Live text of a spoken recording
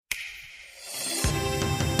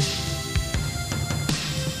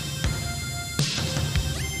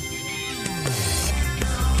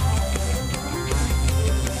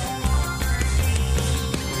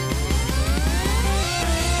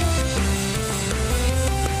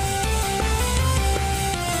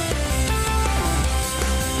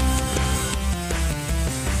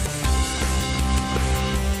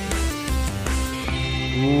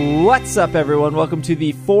What's up, everyone? Welcome to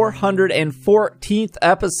the 414th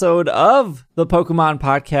episode of the Pokemon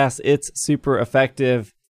Podcast. It's super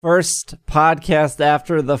effective. First podcast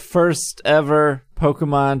after the first ever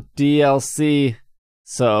Pokemon DLC.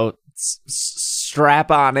 So strap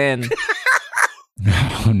on in.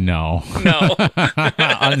 Oh, no. No.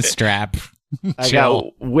 Unstrap. I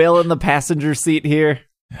got Will in the passenger seat here.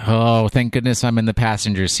 Oh, thank goodness I'm in the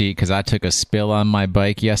passenger seat because I took a spill on my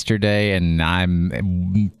bike yesterday and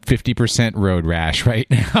I'm 50% road rash right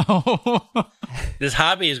now. This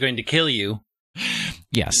hobby is going to kill you.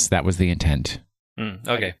 Yes, that was the intent.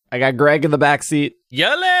 Okay. I got Greg in the back seat.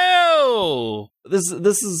 YOLO! This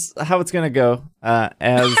is how it's gonna go.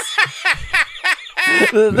 As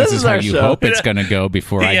this is our how you show. hope it's going to go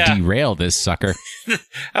before Yeah. I derail this sucker. I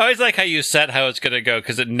always like how you said how it's going to go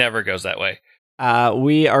because it never goes that way.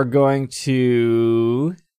 We are going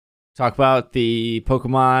to talk about the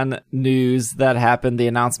Pokemon news that happened, the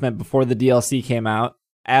announcement before the DLC came out.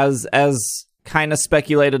 As kind of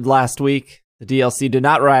speculated last week, the DLC did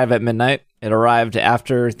not arrive at midnight. It arrived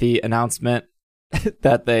after the announcement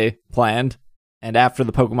that they planned and after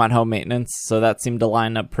the Pokemon Home maintenance, so that seemed to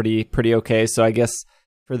line up pretty okay. So I guess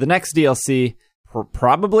for the next DLC,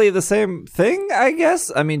 probably the same thing, I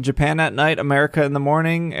guess. I mean, Japan at night, America in the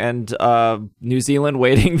morning, and New Zealand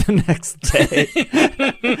waiting the next day.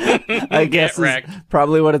 I guess is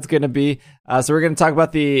probably what it's going to be. So we're going to talk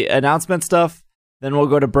about the announcement stuff, then we'll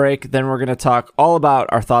go to break, then we're going to talk all about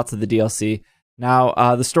our thoughts of the DLC.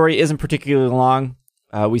 Now, the story isn't particularly long.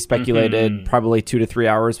 We speculated probably 2 to 3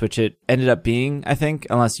 hours, which it ended up being, I think,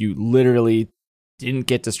 unless you literally didn't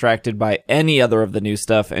get distracted by any other of the new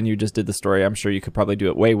stuff and you just did the story. I'm sure you could probably do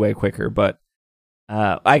it way quicker, but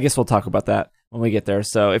I guess we'll talk about that when we get there.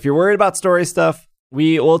 So if you're worried about story stuff,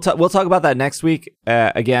 we'll talk about that next week.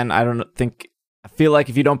 Again, I feel like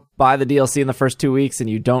if you don't buy the DLC in the first 2 weeks and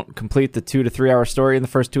you don't complete the 2 to 3 hour story in the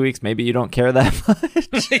first 2 weeks, maybe you don't care that much.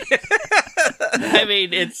 I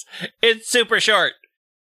mean, it's super short.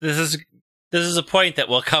 This is a point that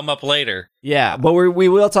will come up later. Yeah, but we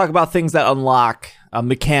will talk about things that unlock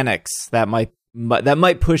mechanics that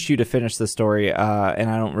might push you to finish the story, and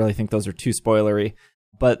I don't really think those are too spoilery.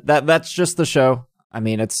 But that's just the show. I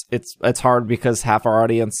mean, it's hard because half our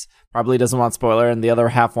audience probably doesn't want spoiler, and the other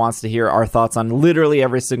half wants to hear our thoughts on literally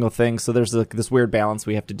every single thing. So there's this weird balance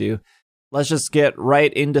we have to do. Let's just get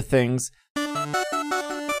right into things.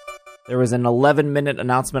 There was an 11-minute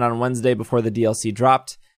announcement on Wednesday before the DLC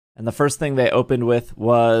dropped. And the first thing they opened with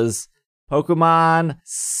was Pokemon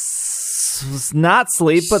not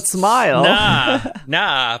sleep, but smile.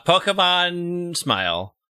 Nah. Pokemon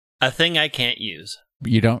Smile. A thing I can't use.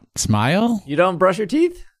 You don't smile? You don't brush your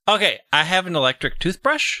teeth? Okay, I have an electric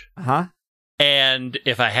toothbrush. Uh-huh. And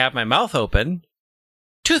if I have my mouth open,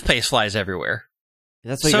 toothpaste flies everywhere.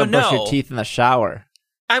 That's why you don't brush your teeth in the shower.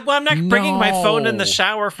 I'm not bringing my phone in the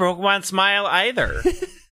shower for Pokemon Smile either.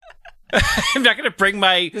 I'm not going to bring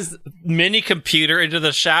my mini computer into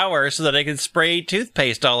the shower so that I can spray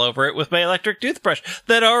toothpaste all over it with my electric toothbrush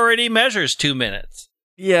that already measures 2 minutes.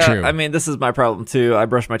 Yeah, True. I mean, this is my problem too. I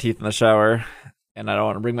brush my teeth in the shower, and I don't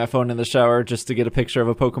want to bring my phone in the shower just to get a picture of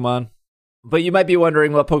a Pokemon. But you might be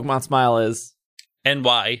wondering what Pokemon Smile is. And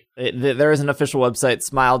why? There is an official website,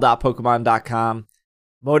 smile.pokemon.com.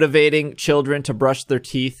 Motivating children to brush their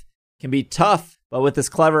teeth can be tough, but with this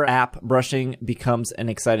clever app, brushing becomes an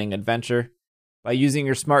exciting adventure. By using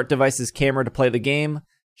your smart device's camera to play the game,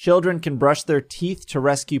 children can brush their teeth to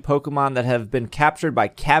rescue Pokemon that have been captured by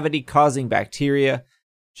cavity-causing bacteria.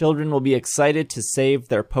 Children will be excited to save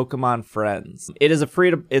their Pokemon friends. It is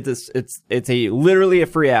literally a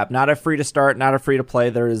free app, not a free to start, not a free to play.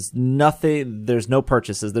 There is nothing, there's no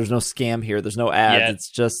purchases, there's no scam here, there's no ads. It's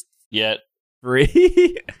just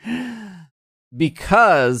free.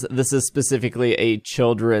 Because this is specifically a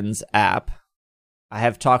children's app, I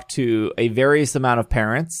have talked to a various amount of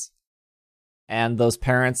parents, and those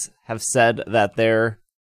parents have said that their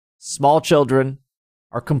small children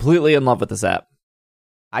are completely in love with this app.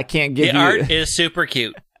 I can't give the art is super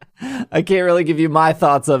cute. I can't really give you my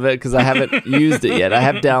thoughts of it because I haven't used it yet. I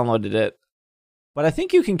have downloaded it. But I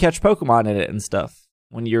think you can catch Pokemon in it and stuff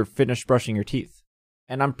when you're finished brushing your teeth.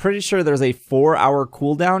 And I'm pretty sure there's a 4-hour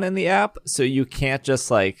cooldown in the app, so you can't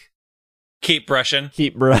just, keep brushing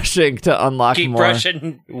to unlock more. Keep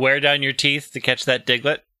brushing, wear down your teeth to catch that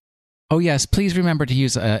Diglett. Oh, yes. Please remember to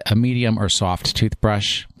use a medium or soft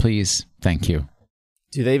toothbrush. Please. Thank you.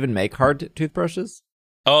 Do they even make hard toothbrushes?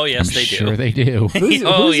 Oh, yes, I'm they do. sure they do. Who's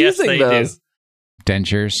yes, using they those? do.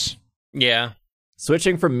 Dentures. Yeah.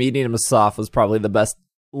 Switching from medium to soft was probably the best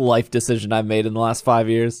life decision I've made in the last 5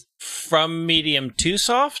 years. From medium to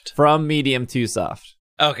soft? From medium to soft.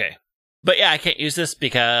 Okay. But yeah, I can't use this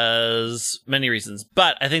because many reasons.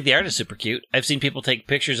 But I think the art is super cute. I've seen people take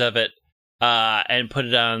pictures of it and put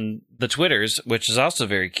it on the Twitters, which is also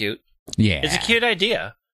very cute. Yeah. It's a cute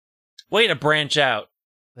idea. Way to branch out.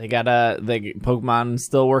 Pokemon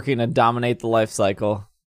still working to dominate the life cycle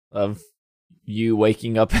of you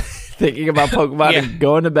waking up thinking about Pokemon and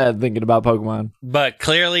going to bed thinking about Pokemon. But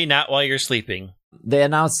clearly not while you're sleeping. They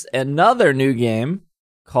announced another new game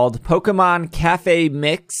called Pokemon Cafe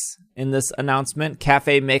Mix in this announcement,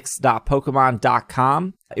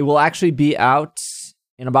 cafemix.pokemon.com. It will actually be out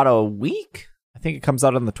in about a week. I think it comes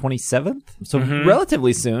out on the 27th, so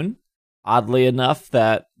relatively soon. Oddly enough,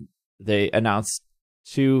 that they announced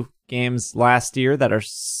 2 games last year that are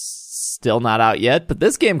still not out yet, but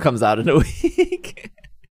this game comes out in a week.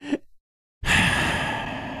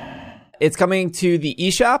 It's coming to the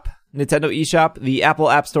eShop, Nintendo eShop, the Apple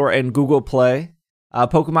App Store, and Google Play.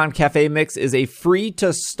 Pokemon Cafe Mix is a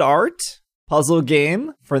free-to-start puzzle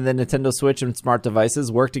game for the Nintendo Switch and smart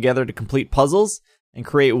devices. Work together to complete puzzles and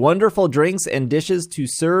create wonderful drinks and dishes to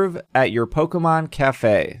serve at your Pokemon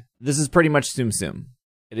Cafe. This is pretty much Tsum Tsum.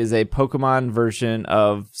 It is a Pokemon version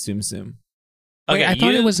of Tsum Tsum. Wait, I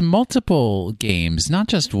thought it was multiple games, not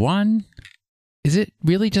just one. Is it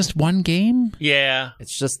really just one game? Yeah.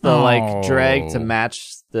 It's just the drag to match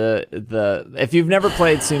the if you've never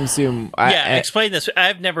played Tsum Tsum. Explain this.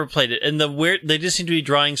 I've never played it. And they just seem to be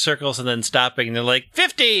drawing circles and then stopping. And they're like,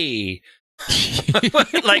 50!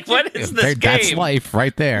 Like, what is this game? That's life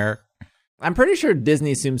right there. I'm pretty sure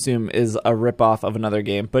Disney Tsum Tsum is a ripoff of another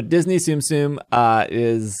game, but Disney Tsum Tsum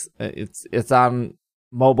it's on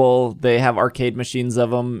mobile. They have arcade machines of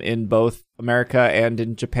them in both America and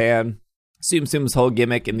in Japan. Tsum Tsum's whole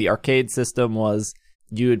gimmick in the arcade system was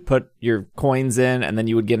you would put your coins in, and then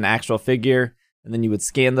you would get an actual figure, and then you would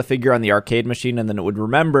scan the figure on the arcade machine, and then it would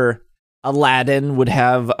remember Aladdin would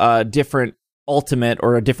have a different ultimate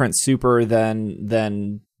or a different super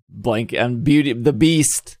than blank and the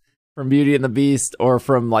Beast from Beauty and the Beast, or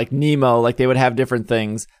from like Nemo. Like they would have different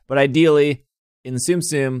things, but ideally in Tsum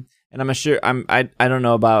Tsum, and I don't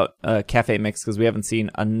know about Cafe Mix because we haven't seen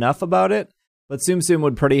enough about it, but Tsum Tsum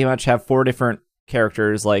would pretty much have 4 different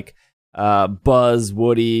characters like Buzz,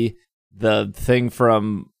 Woody, the thing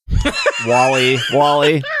from Wally,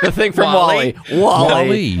 the thing from Wally,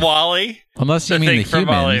 unless you mean the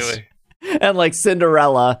humans, and like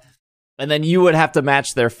Cinderella. And then you would have to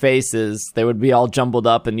match their faces. They would be all jumbled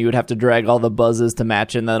up, and you would have to drag all the buzzes to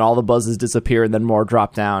match, and then all the buzzes disappear, and then more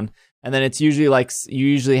drop down. And then it's usually like you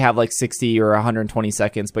usually have like 60 or 120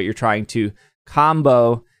 seconds, but you're trying to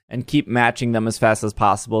combo and keep matching them as fast as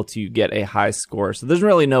possible to get a high score. So there's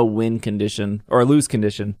really no win condition or lose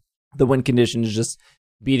condition. The win condition is just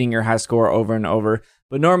beating your high score over and over.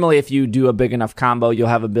 But normally, if you do a big enough combo, you'll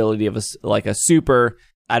have ability of a super.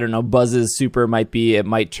 I don't know, Buzz's super it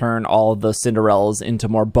might turn all the Cinderellas into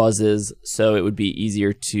more Buzzes, so it would be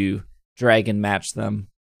easier to drag and match them.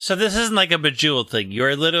 So this isn't like a Bejeweled thing.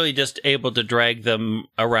 You're literally just able to drag them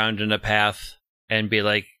around in a path and be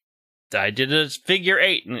like, I did a figure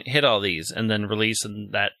 8 and hit all these, and then release,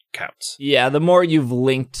 and that counts. Yeah, the more you've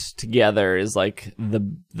linked together is like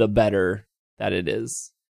the better that it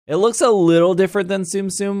is. It looks a little different than Tsum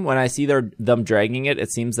Tsum. When I see them dragging it,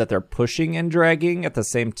 it seems that they're pushing and dragging at the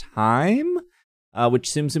same time, which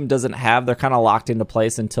Tsum Tsum doesn't have. They're kind of locked into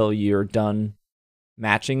place until you're done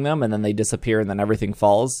matching them, and then they disappear, and then everything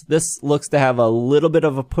falls. This looks to have a little bit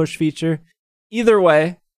of a push feature. Either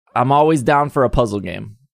way, I'm always down for a puzzle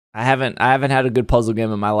game. I haven't had a good puzzle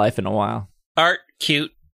game in my life in a while. Art,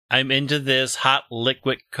 cute. I'm into this hot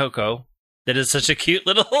liquid cocoa. That is such a cute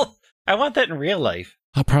little... I want that in real life.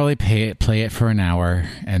 I'll probably play it for an hour,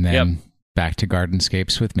 and then back to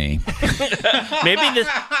Gardenscapes with me. maybe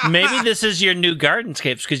this is your new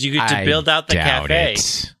Gardenscapes, because you get to build out the cafe.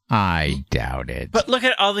 I doubt it. But look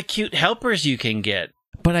at all the cute helpers you can get.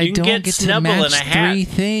 But I don't get to match 3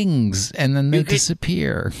 things, and then they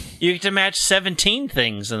disappear. You get to match 17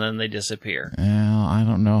 things, and then they disappear. Well, I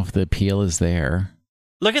don't know if the appeal is there.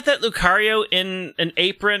 Look at that Lucario in an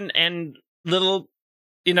apron and little,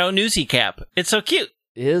 newsy cap. It's so cute.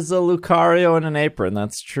 Is a Lucario in an apron,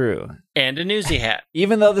 that's true. And a newsy hat.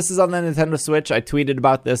 Even though this is on the Nintendo Switch, I tweeted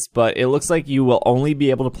about this, but it looks like you will only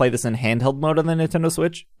be able to play this in handheld mode on the Nintendo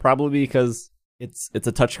Switch, probably because it's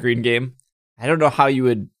a touchscreen game. I don't know how you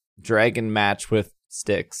would drag and match with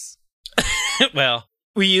sticks. Well,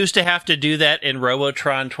 we used to have to do that in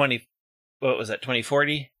Robotron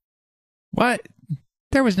 2040? What?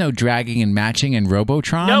 There was no dragging and matching in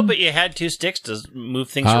Robotron? No, but you had 2 sticks to move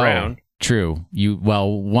things around. True.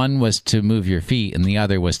 One was to move your feet, and the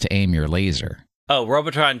other was to aim your laser. Oh,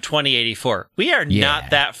 Robotron 2084. We are not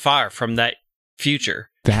that far from that future.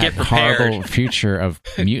 That Get prepared. horrible future of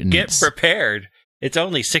mutants. Get prepared. It's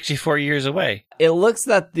only 64 years away. It looks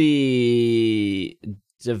that the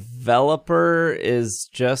developer is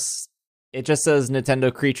just says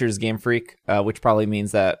Nintendo Creatures Game Freak, which probably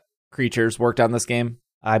means that Creatures worked on this game.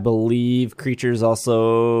 I believe Creatures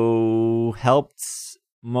also helped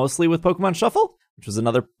mostly with Pokemon Shuffle, which was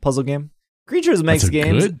another puzzle game. Creatures makes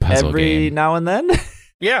games every now and then.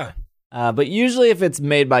 Yeah. But usually if it's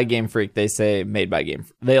made by Game Freak, they say made by Game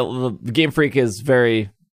Freak. Game Freak is very...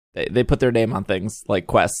 They put their name on things like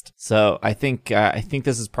Quest. So I think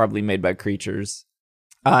this is probably made by Creatures.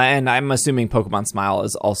 And I'm assuming Pokemon Smile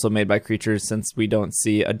is also made by Creatures, since we don't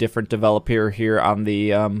see a different developer here on the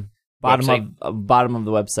bottom of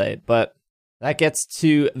the website. But that gets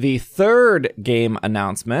to the third game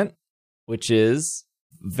announcement, which is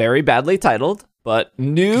very badly titled, but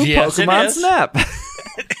new Pokemon Snap.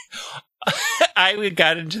 We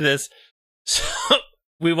got into this. So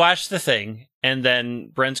we watched the thing, and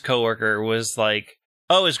then Brent's coworker was like,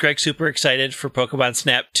 "Oh, is Greg super excited for Pokemon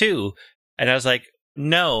Snap 2?" And I was like,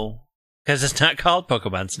 "No, because it's not called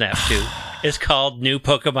Pokemon Snap 2. It's called New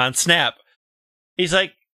Pokemon Snap." He's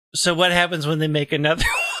like, "So what happens when they make another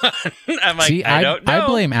one?" I'm like, See, I don't know. I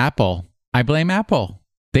blame Apple.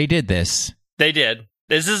 They did this. They did.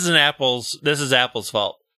 This is Apple's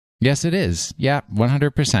fault. Yes, it is. Yeah,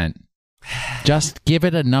 100%. Just give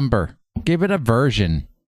it a number. Give it a version.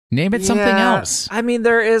 Name it something else. I mean,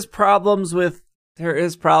 there is problems with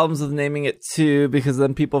naming it 2, because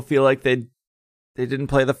then people feel like they didn't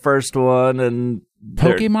play the first one, and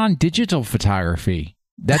Pokemon Digital Photography.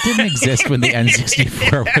 That didn't exist when the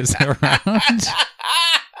N64 was around.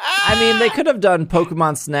 I mean, they could have done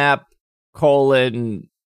Pokemon Snap : Pokemon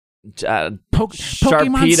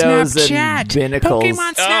Sharpedos Snapchat. and Binnacles.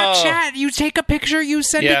 Pokemon Snapchat. You take a picture, you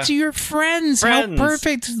send it to your friends. How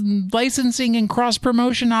perfect licensing and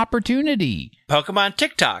cross-promotion opportunity. Pokemon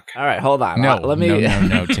TikTok. All right, hold on. No, Let me...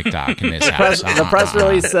 no TikTok in this house. The press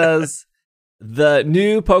release says, the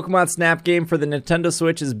new Pokemon Snap game for the Nintendo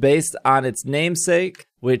Switch is based on its namesake,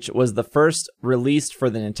 which was the first released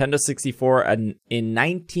for the Nintendo 64 in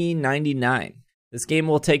 1999. This game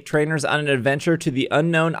will take trainers on an adventure to the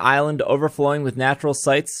unknown island overflowing with natural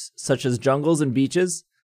sights such as jungles and beaches,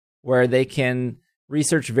 where they can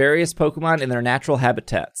research various Pokemon in their natural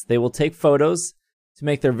habitats. They will take photos to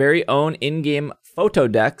make their very own in-game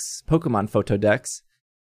Pokemon photo decks,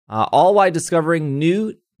 all while discovering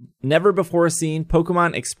new, never-before-seen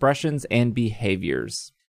Pokemon expressions and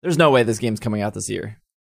behaviors. There's no way this game's coming out this year.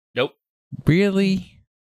 Nope. Really?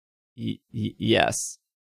 Yes.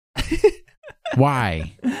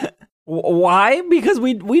 Why? Why? Because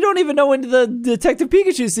we don't even know when the Detective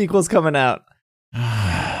Pikachu sequel's coming out.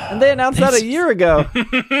 And they announced that a year ago.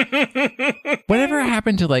 Whatever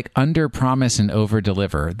happened to like under promise and over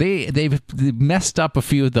deliver? They've messed up a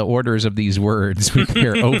few of the orders of these words with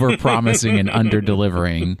their over promising and under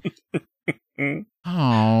delivering.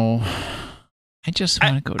 Oh, I just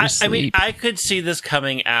want to go to sleep. I mean, I could see this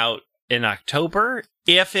coming out in October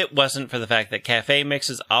if it wasn't for the fact that Cafe Mix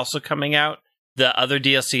is also coming out. The other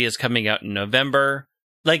DLC is coming out in November.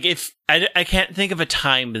 Like, if I can't think of a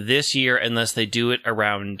time this year, unless they do it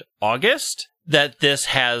around August, that this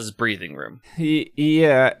has breathing room.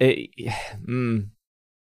 Yeah.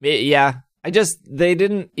 Yeah. They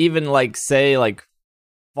didn't even like say like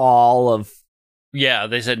fall of. Yeah,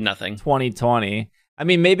 they said nothing. 2020. I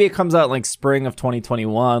mean, maybe it comes out like spring of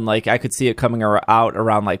 2021. Like, I could see it coming out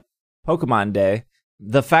around like Pokemon Day.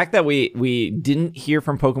 The fact that we didn't hear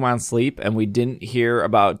from Pokemon Sleep and we didn't hear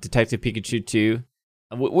about Detective Pikachu 2,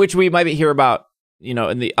 which we might hear about,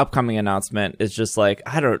 in the upcoming announcement, is just like,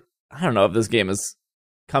 I don't know if this game is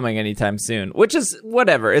coming anytime soon, which is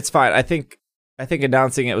whatever. It's fine. I think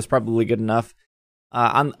announcing it was probably good enough.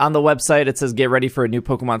 On the website, it says, get ready for a new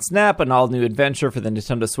Pokemon Snap, an all-new adventure for the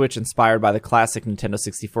Nintendo Switch inspired by the classic Nintendo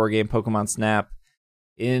 64 game Pokemon Snap.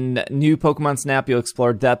 In new Pokemon Snap, you'll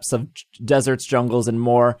explore depths of deserts, jungles, and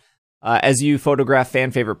more as you photograph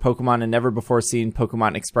fan-favorite Pokemon and never-before-seen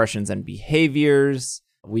Pokemon expressions and behaviors.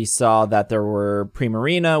 We saw that there were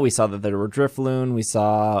Primarina. We saw that there were Drifloon. We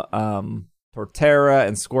saw Torterra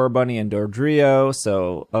and Scorbunny and Dodrio.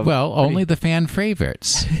 Only the fan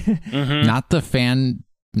favorites, not the fan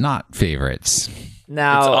not favorites.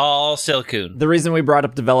 Now, it's all Silcoon. The reason we brought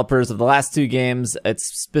up developers of the last two games, it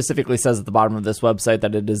specifically says at the bottom of this website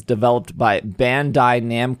that it is developed by Bandai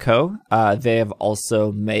Namco. They have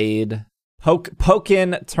also made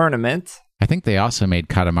Pokken Tournament. I think they also made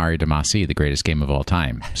Katamari Damacy, the greatest game of all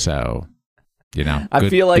time. So I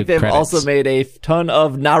feel like they've also made a ton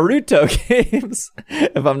of Naruto games,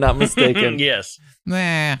 if I'm not mistaken. Yes.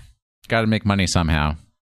 Got to make money somehow.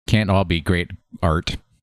 Can't all be great art.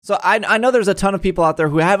 So I know there's a ton of people out there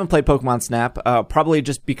who haven't played Pokemon Snap, probably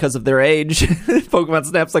just because of their age. Pokemon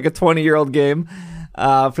Snap's like a 20-year-old game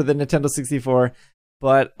for the Nintendo 64.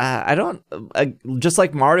 But just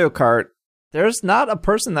like Mario Kart, there's not a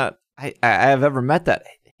person that I have ever met that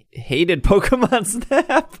hated Pokemon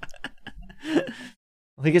Snap.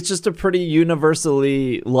 Like, it's just a pretty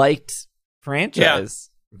universally liked franchise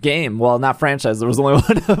game. Well, not franchise. There was only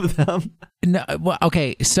one of them. No, well,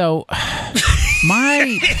 okay, so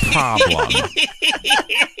my problem.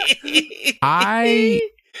 I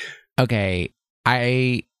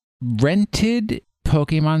rented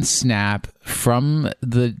Pokemon Snap from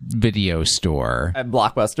the video store at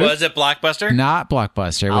Blockbuster. Was it Blockbuster? Not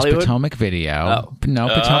Blockbuster. It was Hollywood? Potomac Video. Oh. No,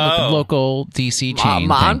 Potomac, local DC chain.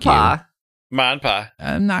 Monpa.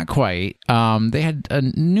 Not quite. They had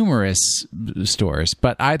numerous stores,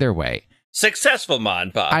 but either way. Successful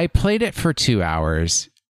Monpa. I played it for 2 hours.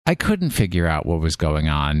 I couldn't figure out what was going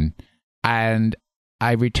on, and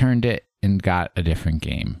I returned it and got a different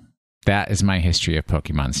game. That is my history of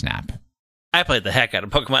Pokemon Snap. I played the heck out of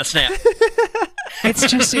Pokemon Snap.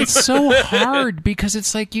 It's so hard because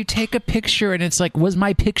it's like you take a picture and it's like, was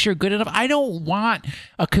my picture good enough? I don't want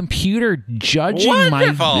a computer judging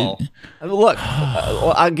Wonderful. Look,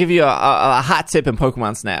 I'll give you a hot tip in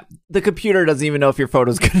Pokemon Snap. The computer doesn't even know if your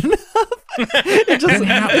photo's good enough. it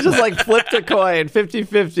just like flipped a coin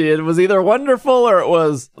 50-50. It was either wonderful or it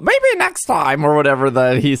was maybe next time or whatever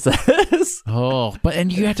that he says.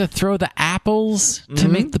 And you have to throw the apples to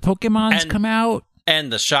make the Pokemons come out.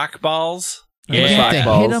 And the shock balls. You have to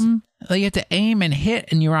hit them. You have to aim and hit,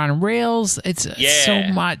 and you're on rails. It's so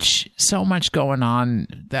much going on.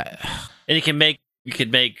 And you can make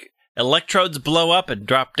electrodes blow up and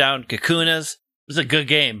drop down Kakunas. It was a good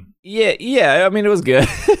game. Yeah. I mean, it was good.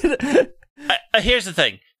 Here's the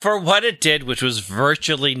thing. For what it did, which was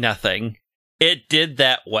virtually nothing, it did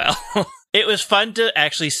that well. It was fun to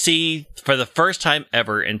actually see, for the first time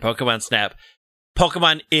ever in Pokemon Snap,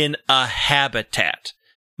 Pokemon in a habitat.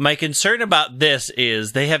 My concern about this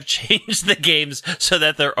is they have changed the games so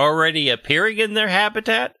that they're already appearing in their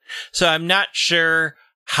habitat. So I'm not sure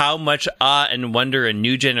how much awe and wonder a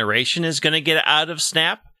new generation is going to get out of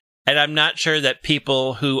Snap. And I'm not sure that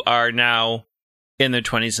people who are now in their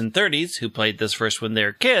 20s and 30s, who played this first when they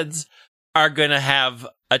were kids, are going to have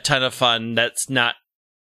a ton of fun that's going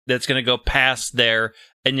to go past their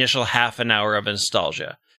initial half an hour of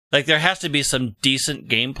nostalgia. Like, there has to be some decent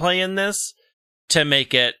gameplay in this to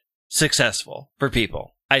make it successful for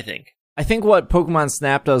people, I think. I think what Pokemon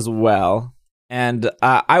Snap does well, and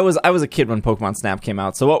I was a kid when Pokemon Snap came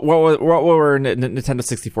out. So what were Nintendo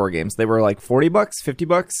 64 games? They were like $40,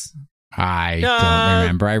 $50? I don't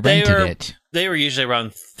remember. I rented it. They were usually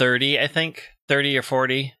around 30, I think. 30 or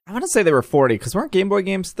 40. I want to say they were 40, because weren't Game Boy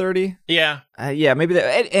games 30? Yeah. Yeah, maybe.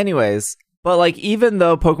 Anyways, but like, even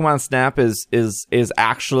though Pokemon Snap is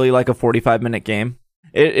actually like a 45-minute game,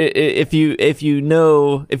 if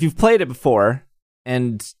you've played it before,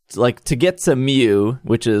 and like, to get to Mew,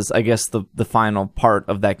 which is, I guess, the final part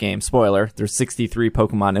of that game, spoiler, there's 63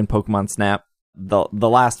 Pokemon in Pokemon Snap. The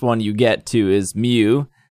last one you get to is Mew,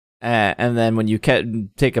 and then when you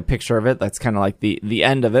take a picture of it, that's kind of like the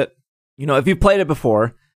end of it. You know, if you've played it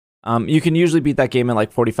before, you can usually beat that game in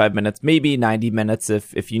like 45 minutes, maybe 90 minutes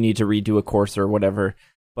if you need to redo a course or whatever.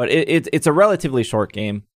 But it's a relatively short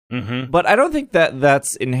game. Mm-hmm. But I don't think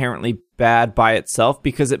that's inherently bad by itself,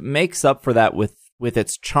 because it makes up for that with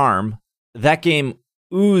its charm. That game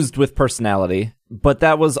oozed with personality, but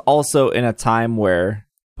that was also in a time where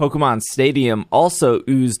Pokemon Stadium also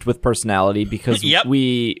oozed with personality, because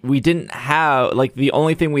we didn't have, like, the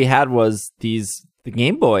only thing we had was the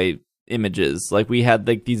Game Boy images. Like, we had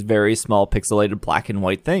like these very small pixelated black and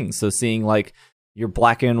white things. So seeing like your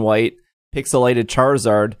black and white pixelated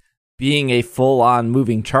Charizard being a full-on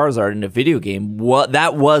moving Charizard in a video game,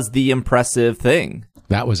 that was the impressive thing.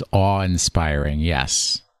 That was awe-inspiring,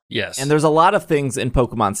 yes. Yes. And there's a lot of things in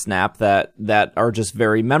Pokemon Snap that are just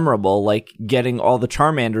very memorable, like getting all the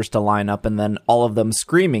Charmanders to line up and then all of them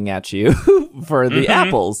screaming at you for the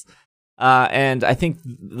apples. And I think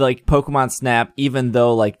like Pokemon Snap, even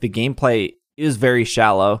though like the gameplay is very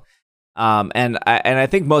shallow, and I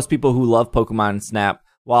think most people who love Pokemon Snap,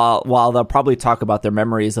 while they'll probably talk about their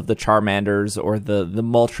memories of the Charmanders or the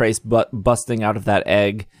Moltres busting out of that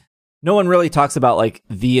egg, no one really talks about like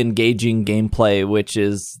the engaging gameplay, which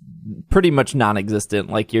is pretty much non-existent.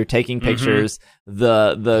 Like, you're taking pictures,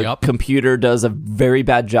 the computer does a very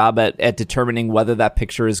bad job at determining whether that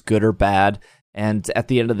picture is good or bad. And at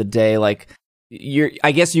the end of the day, like,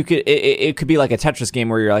 I guess you could, it could be like a Tetris game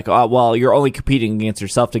where you're like, oh, well, you're only competing against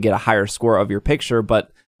yourself to get a higher score of your picture,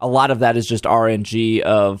 but a lot of that is just RNG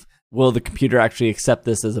of, will the computer actually accept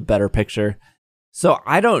this as a better picture? So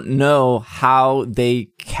I don't know how they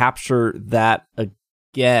capture that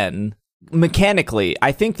again. Mechanically,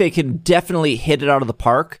 I think they can definitely hit it out of the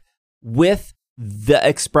park with the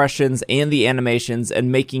expressions and the animations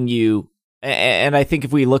and making you. And I think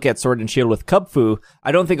if we look at Sword and Shield with Kung Fu,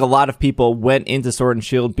 I don't think a lot of people went into Sword and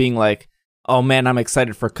Shield being like, oh man, I'm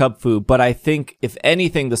excited for Kung Fu. But I think if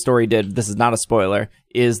anything the story did, this is not a spoiler,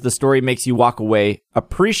 is the story makes you walk away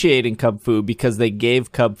appreciating Kung Fu because they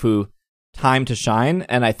gave Kung Fu time to shine.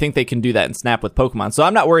 And I think they can do that in Snap with Pokemon. So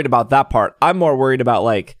I'm not worried about that part. I'm more worried about,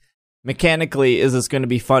 like, mechanically, is this going to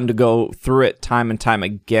be fun to go through it time and time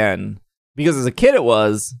again? Because as a kid it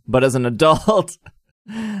was, but as an adult,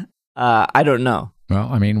 I don't know. Well,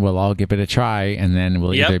 I mean, we'll all give it a try, and then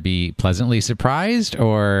we'll either be pleasantly surprised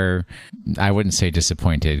or, I wouldn't say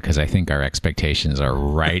disappointed, because I think our expectations are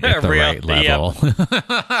right at the right level.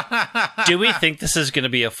 Yep. Do we think this is going to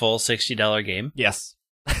be a full $60 game? Yes.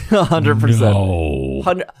 100%.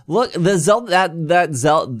 No. Look, the Zelda, that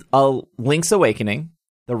Zelda, Link's Awakening,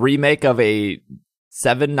 the remake of a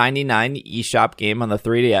 $7.99 eShop game on the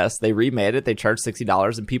 3DS, they remade it, they charged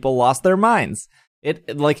 $60, and people lost their minds.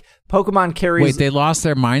 It like Pokemon carries. Wait, they lost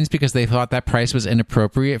their minds because they thought that price was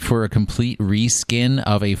inappropriate for a complete reskin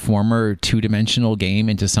of a former 2-dimensional game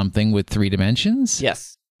into something with 3 dimensions?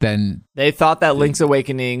 Yes. Then they thought that Link's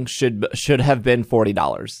Awakening should have been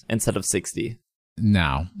 $40 instead of $60.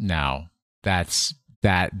 No, that's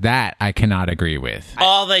that I cannot agree with.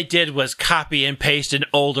 All they did was copy and paste an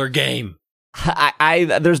older game.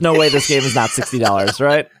 There's no way this game is not $60,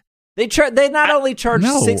 right? They not only charge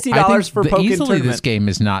 $60 for Pokken easily Tournament. This game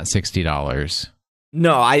is not $60.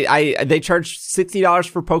 No, they charged $60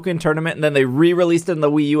 for Pokken Tournament, and then they re-released it on the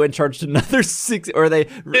Wii U and charged another $60. Or they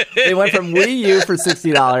went from Wii U for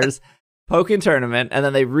 $60, Pokken Tournament, and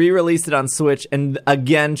then they re-released it on Switch and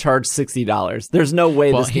again charged $60. There's no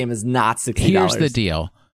way this game is not $60. Here's the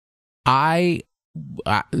deal.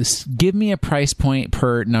 Give me a price point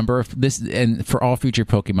per number of this, and for all future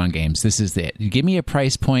Pokemon games, this is it. Give me a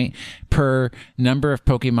price point per number of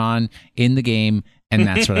Pokemon in the game, and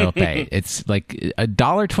that's what I'll pay. It's like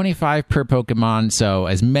 $1.25 per Pokemon. So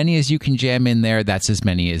as many as you can jam in there, that's as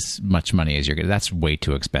much money as you're getting. That's way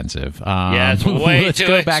too expensive. Yeah, it's way let's too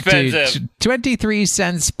go back expensive. to 23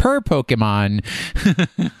 cents per Pokemon.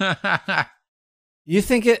 You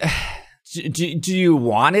think it? Do you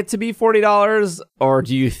want it to be $40, or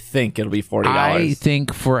do you think it'll be $40? I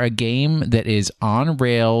think for a game that is on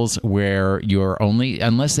rails, where you're only,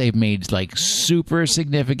 unless they've made like super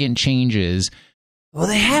significant changes. Well,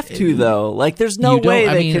 they have to though. Like, there's no way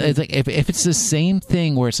they can. It's like if it's the same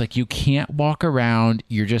thing where it's like you can't walk around,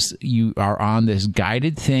 you are on this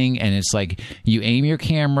guided thing, and it's like you aim your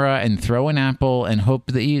camera and throw an apple and hope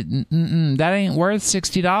that that ain't worth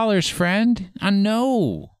 $60, friend. I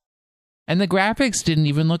know. And the graphics didn't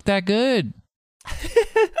even look that good.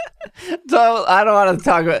 So I don't want to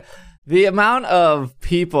talk about the amount of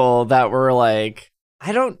people that were like,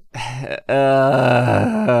 I don't.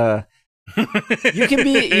 You can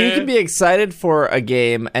be excited for a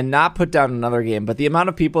game and not put down another game, but the amount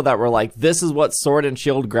of people that were like, this is what Sword and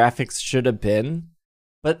Shield graphics should have been.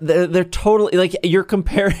 But they're totally, like, you're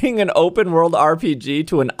comparing an open world RPG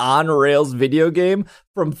to an on-rails video game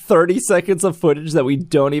from 30 seconds of footage that we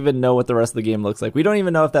don't even know what the rest of the game looks like. We don't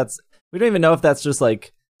even know if that's just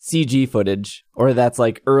like CG footage or that's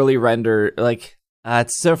like early render. Like,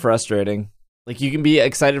 it's so frustrating. Like, you can be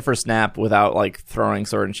excited for Snap without like throwing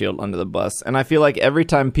Sword and Shield under the bus. And I feel like every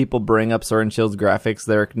time people bring up Sword and Shield's graphics,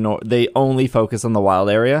 they only focus on the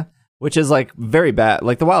wild area, which is like very bad.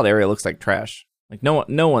 Like, the wild area looks like trash. Like,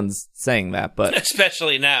 no one's saying that, but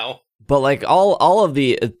especially now. But like all of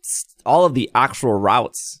the actual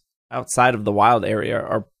routes outside of the wild area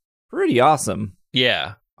are pretty awesome.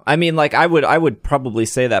 Yeah. I mean, like, I would probably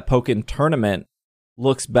say that Pokken Tournament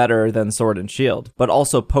looks better than Sword and Shield, but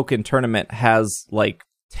also Pokken Tournament has like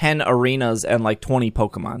 10 arenas and like 20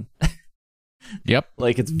 Pokemon. Yep.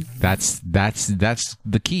 Like, that's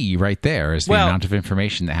the key right there, is the amount of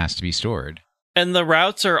information that has to be stored. And the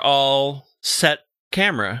routes are all set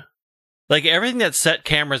camera. Like, everything that's set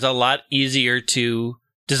camera is a lot easier to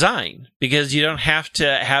design because you don't have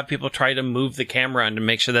to have people try to move the camera and to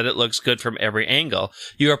make sure that it looks good from every angle.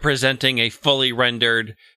 You are presenting a fully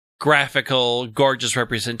rendered, graphical, gorgeous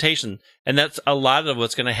representation. And that's a lot of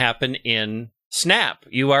what's going to happen in Snap.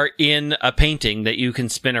 You are in a painting that you can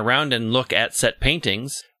spin around and look at set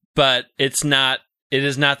paintings, but it's not it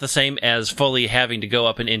is not the same as fully having to go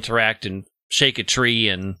up and interact and shake a tree.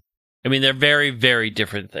 And I mean, they're very, very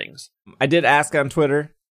different things. I did ask on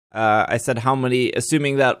Twitter. I said how many,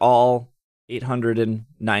 assuming that all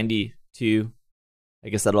 892, I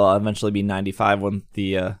guess that'll eventually be 95 when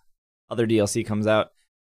the other DLC comes out.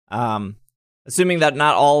 Assuming that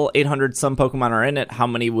not all 800 some Pokemon are in it, how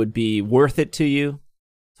many would be worth it to you?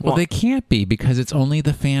 Well, they can't be because it's only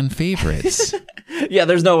the fan favorites. Yeah,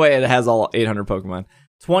 there's no way it has all 800 Pokemon.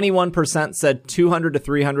 21% said 200 to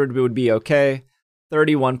 300 would be okay.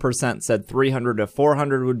 31% said 300 to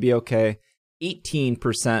 400 would be okay.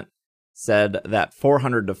 18% said that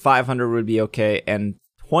 400 to 500 would be okay. And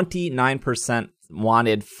 29%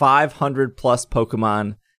 wanted 500 plus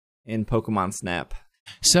Pokemon in Pokemon Snap.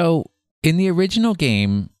 So in the original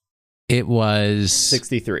game, it was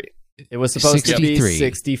 63. It was supposed to be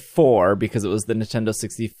 64 because it was the Nintendo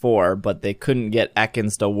 64, but they couldn't get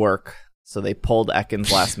Ekans to work, so they pulled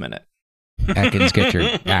Ekans last minute. Ekans, get your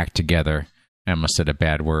act together. I almost said a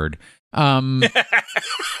bad word.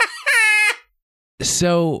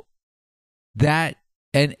 So that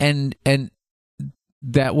and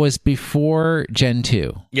that was before Gen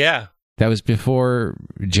 2. Yeah. That was before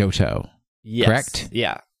Johto. Yes. Correct?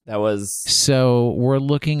 Yeah. That was... So we're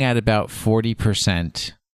looking at about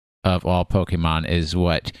 40% of all Pokemon is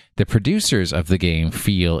what the producers of the game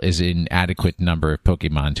feel is an adequate number of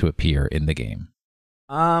Pokemon to appear in the game.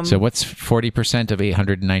 So what's 40% of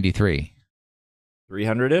 893?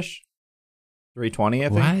 300-ish? 320, I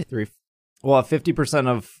think? What? Well, 50%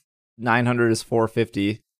 of 900 is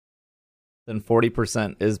 450. Then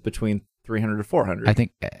 40% is between 300 to 400. I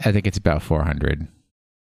think it's about 400.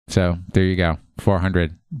 So there you go,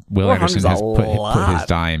 400. Will Anderson has put his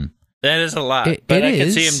dime. That is a lot, but I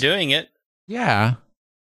can see him doing it. Yeah.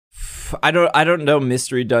 I don't know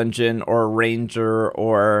Mystery Dungeon or Ranger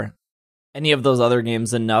or any of those other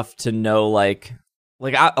games enough to know like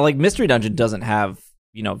Mystery Dungeon doesn't have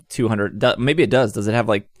 200. Maybe it does. Does it have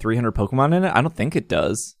like 300 Pokemon in it? I don't think it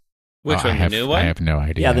does. Which one? The new one? I have no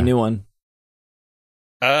idea. Yeah, the new one.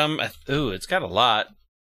 It's got a lot.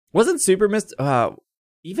 Wasn't Super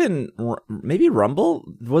even maybe Rumble?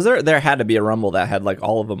 Was there had to be a Rumble that had like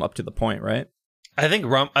all of them up to the point, right? I think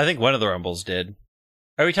one of the Rumbles did.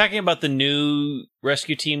 Are we talking about the new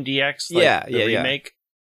Rescue Team DX? The remake.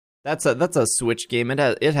 That's a Switch game.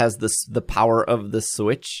 It has the power of the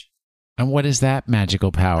Switch. And what is that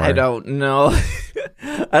magical power? I don't know.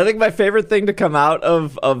 I think my favorite thing to come out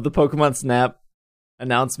of the Pokemon Snap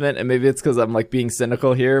announcement, and maybe it's because I'm like being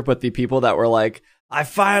cynical here, but the people that were like, I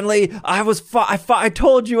told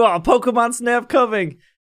you all, Pokemon Snap coming.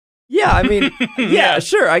 Yeah, I mean, yeah,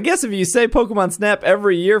 sure. I guess if you say Pokemon Snap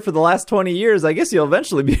every year for the last 20 years, I guess you'll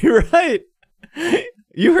eventually be right.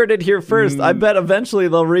 You heard it here first. I bet eventually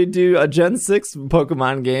they'll redo a Gen 6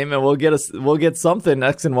 Pokemon game, and we'll get something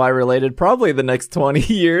X and Y related probably the next 20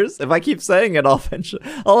 years. If I keep saying it,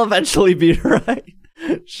 I'll eventually be right.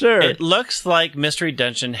 Sure. It looks like Mystery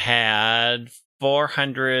Dungeon had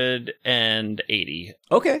 480.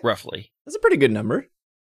 Okay. Roughly. That's a pretty good number.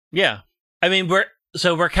 Yeah. I mean, we're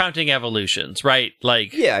counting evolutions, right?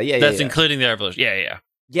 Like, that's including the evolution. Yeah.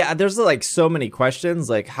 Yeah, there's like so many questions,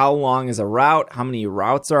 like how long is a route? How many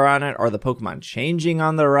routes are on it? Are the Pokemon changing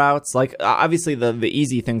on the routes? Like, obviously the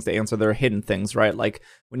easy things to answer, they're hidden things, right? Like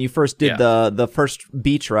when you first did the first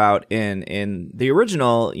beach route in the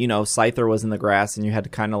original, Scyther was in the grass and you had to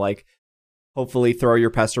kind of like hopefully throw your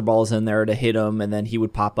Pester Balls in there to hit him, and then he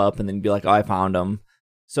would pop up and then be like, oh, I found him.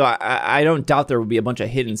 So I don't doubt there would be a bunch of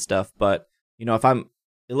hidden stuff, but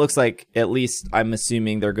it looks like, at least I'm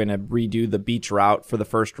assuming they're going to redo the beach route for the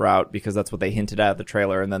first route because that's what they hinted at the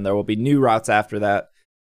trailer, and then there will be new routes after that.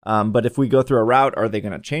 But if we go through a route, are they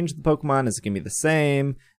going to change the Pokemon? Is it going to be the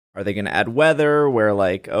same? Are they going to add weather where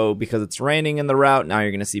like, oh, because it's raining in the route, now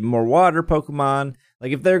you're going to see more water Pokemon?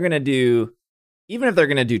 Like if they're going to do, even if they're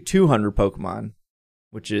going to do 200 Pokemon,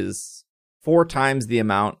 which is 4 times the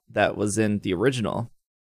amount that was in the original.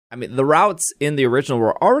 I mean, the routes in the original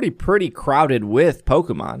were already pretty crowded with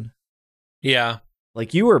Pokemon. Yeah.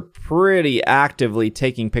 Like, you were pretty actively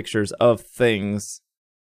taking pictures of things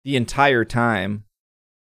the entire time.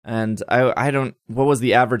 And I don't... What was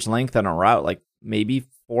the average length on a route? Like, maybe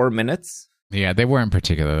 4 minutes? Yeah, they weren't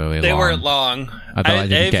particularly long. They weren't long. Although I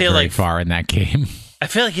didn't get very far in that game. I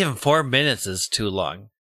feel like even 4 minutes is too long.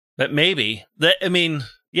 But maybe. Maybe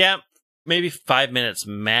 5 minutes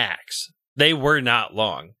max. They were not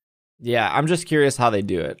long. Yeah, I'm just curious how they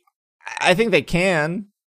do it. I think they can.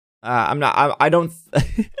 I don't...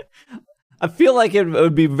 I feel like it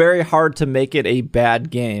would be very hard to make it a bad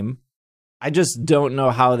game. I just don't know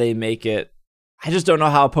how they make it, I just don't know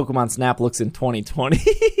how Pokemon Snap looks in 2020.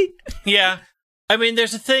 Yeah. I mean,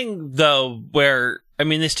 there's a thing, though, where, I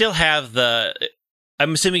mean, they still have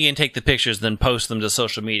I'm assuming you can take the pictures and then post them to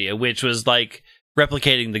social media, which was like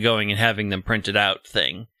replicating the going and having them printed out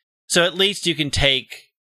thing. So at least you can take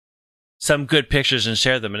some good pictures and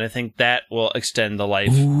share them, and I think that will extend the life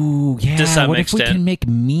to some extent. If we can make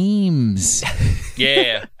memes?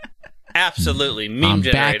 Yeah. Absolutely. Meme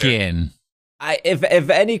generator. Back in. If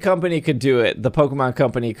any company could do it, the Pokemon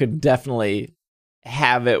company could definitely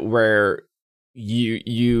have it where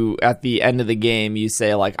you at the end of the game you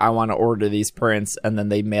say like, I want to order these prints, and then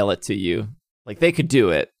they mail it to you. Like, they could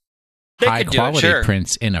do it. High quality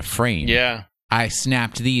prints in a frame. Yeah. I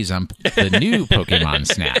snapped these on the new Pokemon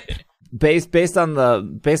Snap. Based on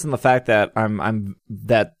the fact that I'm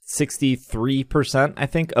that 63%, I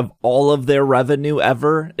think, of all of their revenue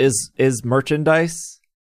ever is merchandise.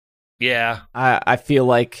 Yeah. I feel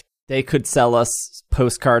like they could sell us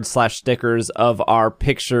postcards/stickers of our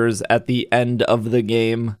pictures at the end of the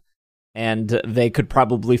game, and they could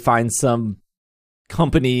probably find some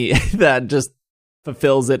company that just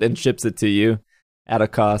fulfills it and ships it to you at a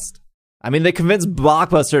cost. I mean, they convinced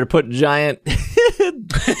Blockbuster to put giant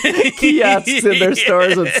kiosks in their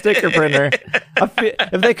stores with sticker printer.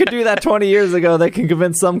 If they could do that 20 years ago, they can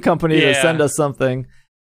convince some company to send us something.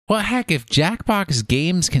 Well, heck, if Jackbox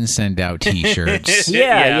Games can send out T-shirts.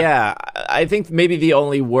 Yeah. I think maybe the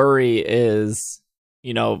only worry is,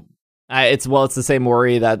 it's the same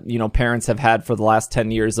worry that, parents have had for the last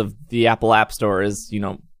 10 years of the Apple App Store is,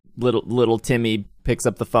 little Timmy picks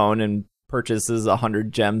up the phone and purchases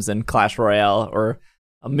 100 gems in Clash Royale or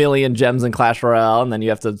 1,000,000 gems in Clash Royale, and then you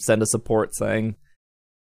have to send a support saying,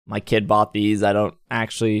 my kid bought these, I don't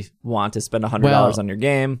actually want to spend $100 on your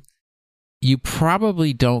game. You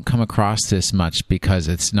probably don't come across this much because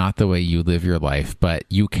it's not the way you live your life, but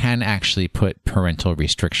you can actually put parental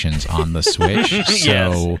restrictions on the Switch. Yes,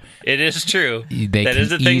 so it is true. They that can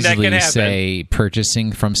is a thing easily that can happen. say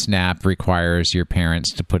purchasing from Snap requires your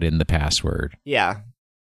parents to put in the password. Yeah.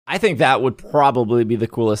 I think that would probably be the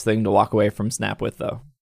coolest thing to walk away from Snap with, though.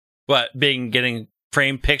 What, getting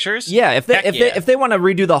framed pictures? Yeah, if they want to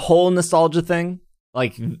redo the whole nostalgia thing,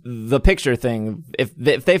 like the picture thing, if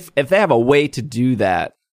they have a way to do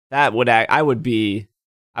that, I would be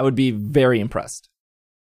very impressed.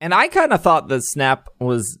 And I kind of thought that Snap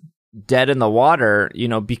was dead in the water,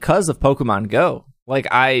 because of Pokemon Go. Like,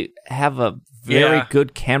 I have a very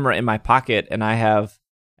good camera in my pocket, and I have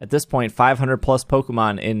at this point 500 plus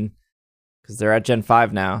Pokemon because they're at Gen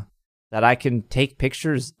 5 now, that I can take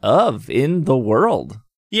pictures of in the world.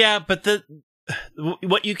 Yeah, but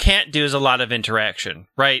what you can't do is a lot of interaction,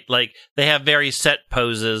 right? Like, they have very set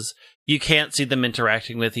poses. You can't see them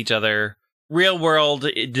interacting with each other. Real world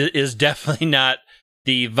is definitely not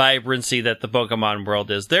the vibrancy that the Pokemon world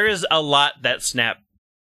is. There is a lot that Snap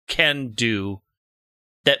can do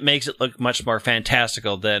that makes it look much more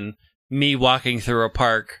fantastical than me walking through a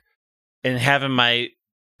park and having my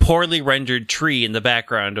poorly rendered tree in the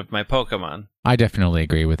background of my Pokemon. I definitely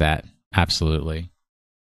agree with that. Absolutely.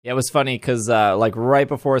 Yeah, it was funny because right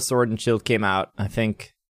before Sword and Shield came out, I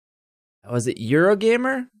think, was it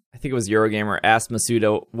Eurogamer? I think it was Eurogamer asked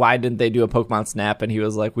Masuda, why didn't they do a Pokemon Snap? And he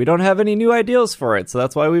was like, we don't have any new ideas for it, so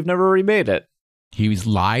that's why we've never remade it. He was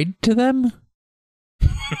lied to them?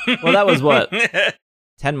 Well, that was what,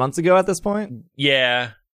 10 months ago at this point?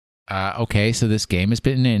 Yeah. Okay, so this game has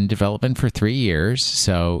been in development for 3 years,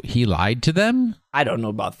 so he lied to them? I don't know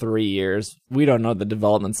about 3 years. We don't know the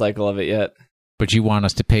development cycle of it yet. But you want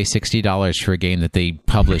us to pay $60 for a game that they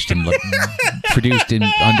published and produced in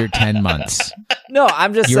under 10 months. No,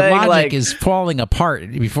 I'm just your saying, your logic is falling apart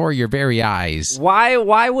before your very eyes.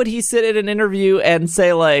 Why would he sit in an interview and say,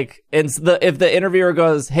 if the interviewer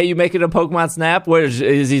goes, hey, you making a Pokemon Snap? What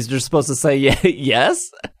is he just supposed to say yes?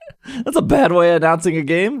 That's a bad way of announcing a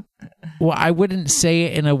game. Well, I wouldn't say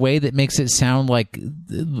it in a way that makes it sound like,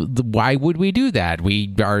 why would we do that?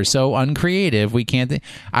 We are so uncreative. We can't.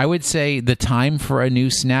 I would say the time for a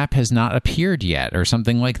new Snap has not appeared yet, or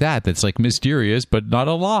something like that. That's like mysterious, but not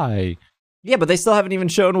a lie. Yeah, but they still haven't even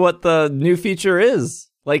shown what the new feature is.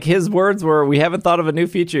 Like, his words were, we haven't thought of a new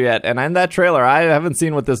feature yet. And in that trailer, I haven't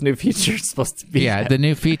seen what this new feature is supposed to be. Yeah, the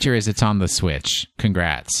new feature is it's on the Switch.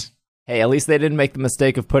 Congrats. Hey, at least they didn't make the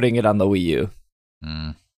mistake of putting it on the Wii U.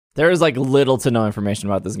 There is little to no information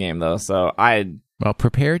about this game, though, so Well,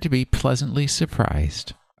 prepare to be pleasantly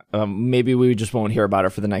surprised. Maybe we just won't hear about it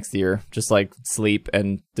for the next year. Just like Sleep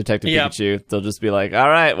and Detective Pikachu. They'll just be like, all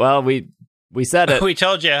right, well, we said it. We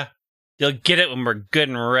told you. You'll get it when we're good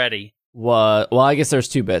and ready. Well, I guess there's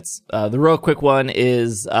 2 bits. The real quick one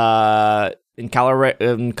is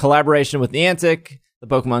In collaboration with Niantic, the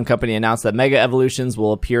Pokemon Company announced that Mega Evolutions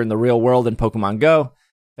will appear in the real world in Pokemon Go.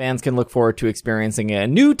 Fans can look forward to experiencing a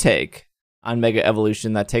new take on Mega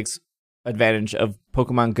Evolution that takes advantage of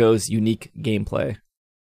Pokemon Go's unique gameplay.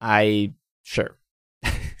 Sure.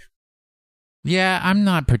 Yeah, I'm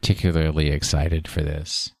not particularly excited for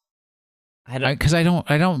this. Because I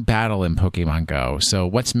don't battle in Pokemon Go. So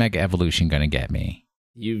what's Mega Evolution going to get me?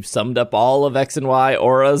 You've summed up all of X and Y,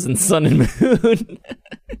 auras, and Sun and Moon.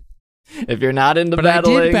 If you're not into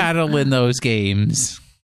battling, I did battle in those games.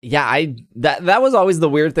 Yeah, that was always the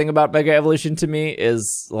weird thing about Mega Evolution to me,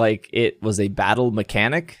 is like it was a battle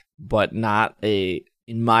mechanic, but not in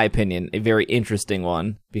my opinion, a very interesting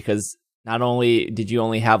one, because not only did you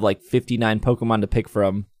only have like 59 Pokemon to pick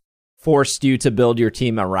from, forced you to build your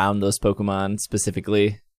team around those Pokemon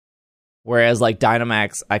specifically. Whereas like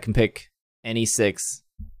Dynamax, I can pick any 6,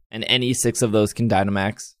 and any 6 of those can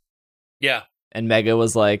Dynamax. Yeah. And Mega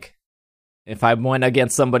was like, if I went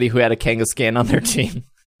against somebody who had a Kangaskhan on their team,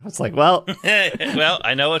 I was like, well... well,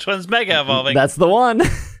 I know which one's Mega Evolving. That's the one.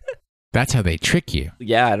 That's how they trick you.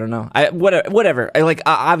 Yeah, I don't know. Whatever.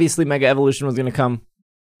 Obviously Mega Evolution was going to come.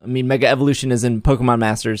 I mean, Mega Evolution is in Pokemon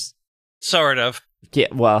Masters. Sort of. Yeah,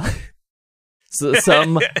 well... So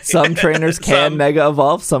some trainers can Mega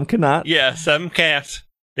Evolve, some cannot. Yeah, some can't.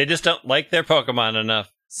 They just don't like their Pokemon enough.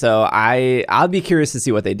 So I'll be curious to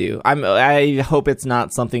see what they do. I hope it's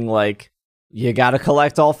not something like you got to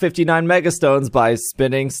collect all 59 Mega Stones by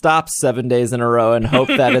spinning stops 7 days in a row and hope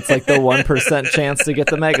that it's like the 1% chance to get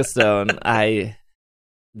the Mega Stone.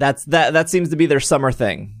 That seems to be their summer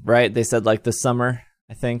thing, right? They said like this summer,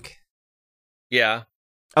 I think. Yeah.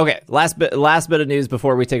 Okay, last bit of news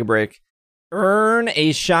before we take a break. Earn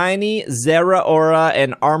a shiny Zeraora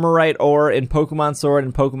and Armorite ore in Pokemon Sword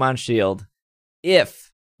and Pokemon Shield.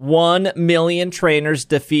 If 1 million trainers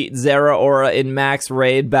defeat Zeraora in max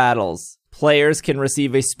raid battles, players can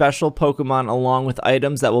receive a special Pokemon along with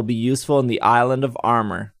items that will be useful in the Island of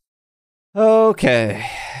Armor. Okay,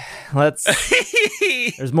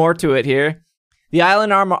 there's more to it here. The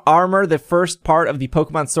Island Armor, the first part of the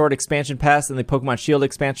Pokemon Sword expansion pass and the Pokemon Shield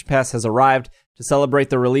expansion pass, has arrived. To celebrate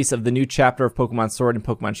the release of the new chapter of Pokemon Sword and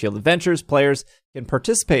Pokemon Shield Adventures, players can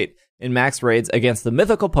participate in max raids against the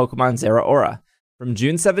mythical Pokemon Zeraora. From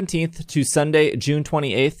June 17th to Sunday, June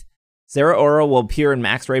 28th, Zeraora will appear in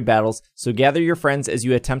max raid battles, so gather your friends as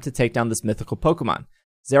you attempt to take down this mythical Pokemon.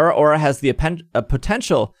 Zeraora has the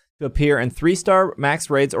potential to appear in 3-star max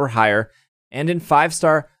raids or higher, and in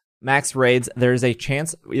 5-star max raids, there is a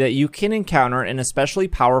chance that you can encounter an especially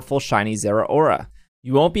powerful shiny Zeraora.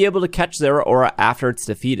 You won't be able to catch Zeraora after it's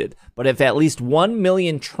defeated, but if at least 1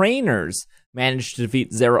 million trainers manage to defeat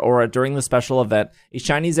Zeraora during the special event, a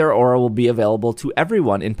shiny Zeraora will be available to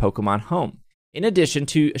everyone in Pokemon Home. In addition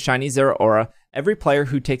to shiny Zeraora, every player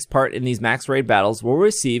who takes part in these max raid battles will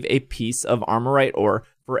receive a piece of Armorite ore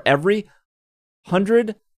for every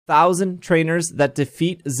 100,000 trainers that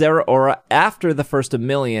defeat Zeraora after the first 1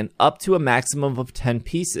 million, up to a maximum of 10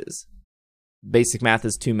 pieces. Basic math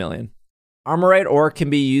is 2 million. Armorite ore can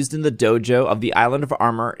be used in the dojo of the Island of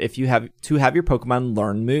Armor if you have your Pokemon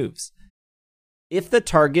learn moves. If the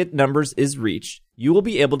target numbers is reached, you will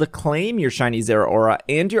be able to claim your shiny Zeraora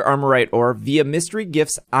and your Armorite ore via mystery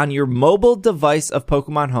gifts on your mobile device of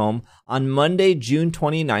Pokemon Home on Monday, June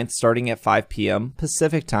 29th, starting at 5 p.m.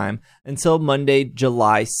 Pacific Time until Monday,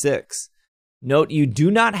 July 6th. Note, you do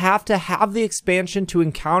not have to have the expansion to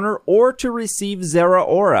encounter or to receive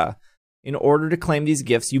Zeraora. In order to claim these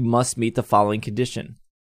gifts, you must meet the following condition.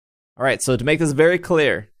 All right, so to make this very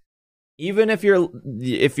clear, even if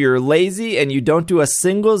you're lazy and you don't do a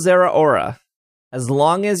single Zeraora, as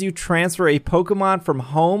long as you transfer a Pokemon from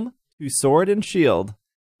Home to Sword and Shield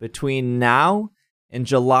between now and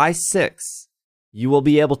July 6th, you will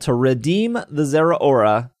be able to redeem the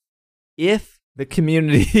Zeraora if the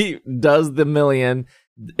community does the million,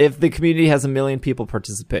 if the community has 1 million people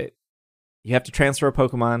participate. You have to transfer a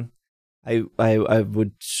Pokemon. I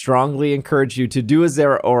would strongly encourage you to do a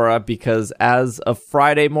Zeraora, because as of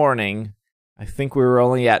Friday morning, I think we were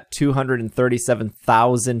only at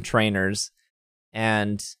 237,000 trainers.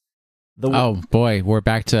 And oh boy, we're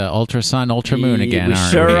back to Ultra Sun, Ultra Moon again, we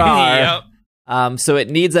aren't sure we? are. Yep. So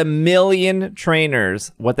it needs 1 million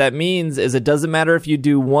trainers. What that means is it doesn't matter if you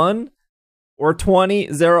do 1 or 20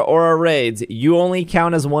 Zeraora raids, you only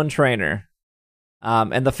count as 1 trainer.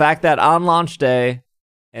 And the fact that on launch day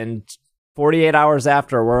and 48 hours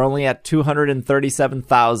after, we're only at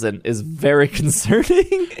 237,000 is very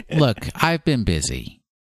concerning. Look, I've been busy.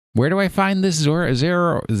 Where do I find this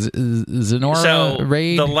Zenora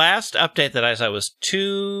raid? The last update that I saw was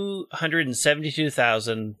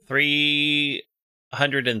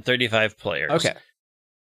 272,335 players. Okay.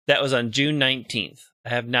 That was on June 19th. I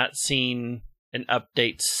have not seen an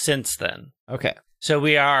update since then. Okay. So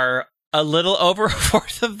we are a little over a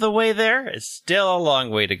fourth of the way there. It's still a long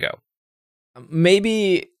way to go.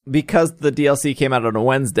 Maybe because the DLC came out on a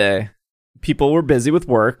Wednesday, people were busy with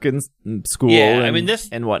work and school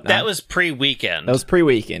and whatnot. That was pre-weekend. That was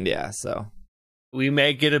pre-weekend, yeah. So we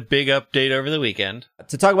may get a big update over the weekend.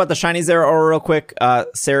 To talk about the Shiny Zeraora real quick,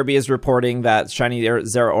 Cerebi is reporting that Shiny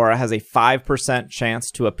Zeraora has a 5%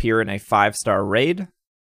 chance to appear in a 5-star raid.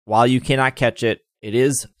 While you cannot catch it, it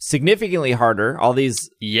is significantly harder. All these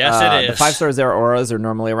it is. The 5-star Zeraoras are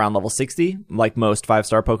normally around level 60, like most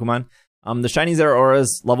 5-star Pokemon. The Shiny Zeraora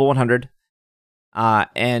is level 100.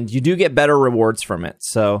 And you do get better rewards from it.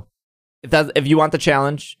 So if you want the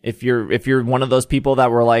challenge, if you're one of those people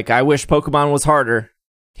that were like, I wish Pokemon was harder,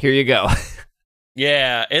 here you go.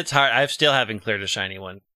 Yeah, it's hard. I still haven't cleared a shiny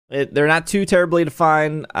one. They're not too terribly to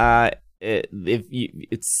find. I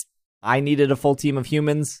needed a full team of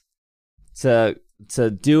humans to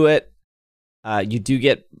do it. You do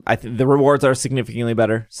get. I think the rewards are significantly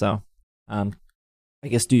better. So, I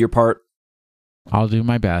guess do your part. I'll do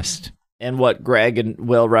my best. And what Greg and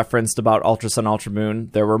Will referenced about Ultra Sun, Ultra Moon,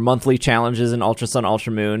 there were monthly challenges in Ultra Sun,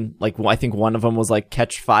 Ultra Moon. Like, I think one of them was like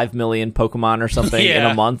catch 5 million Pokemon or something in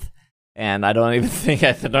a month. And I don't even think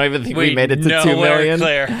we made it to 2 million.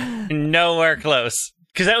 Clear. Nowhere close.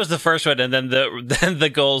 Because that was the first one, and then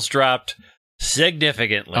the goals dropped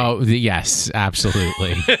significantly. Oh, yes,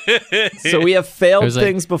 absolutely. So we have failed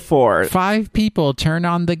things before. 5 people turn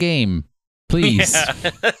on the game. Please. Yeah.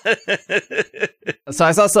 So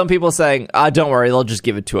I saw some people saying, don't worry, they'll just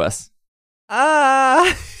give it to us.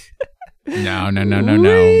 No.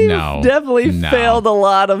 Definitely failed a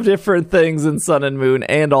lot of different things in Sun and Moon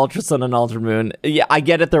and Ultra Sun and Ultra Moon. Yeah, I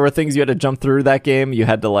get it. There were things you had to jump through that game. You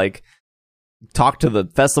had to, like, talk to the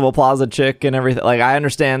Festival Plaza chick and everything. Like, I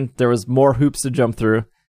understand there was more hoops to jump through,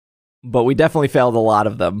 but we definitely failed a lot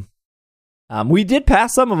of them. We did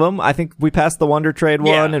pass some of them. I think we passed the Wonder Trade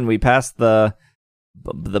one, and we passed the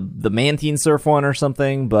Mantine Surf one or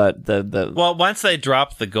something. But well, once they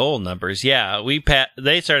dropped the goal numbers,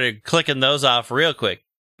 they started clicking those off real quick.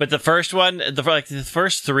 But the first one, the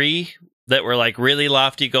first 3 that were like really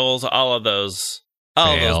lofty goals, all of those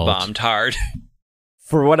bombed hard.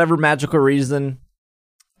 For whatever magical reason,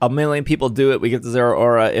 1 million people do it. We get the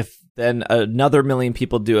Zeraora. If then another 1 million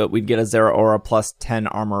people do it, we'd get a Zeraora plus 10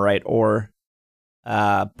 Armorite ore.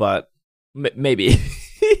 But maybe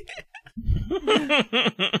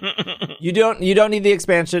you don't need the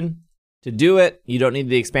expansion to do it. You don't need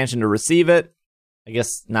the expansion to receive it. I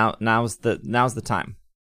guess now's the time.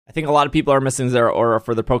 I think a lot of people are missing Zeraora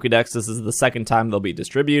for their Pokédex. This is the second time they'll be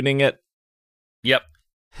distributing it. Yep,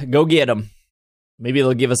 go get them. Maybe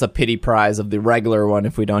they'll give us a pity prize of the regular one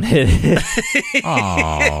if we don't hit it.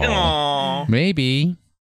 Aww. Maybe.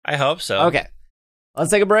 I hope so. Okay. Let's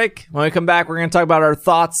take a break. When we come back, we're going to talk about our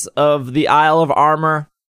thoughts of the Isle of Armor.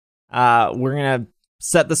 We're going to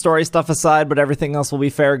set the story stuff aside, but everything else will be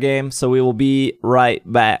fair game, so we will be right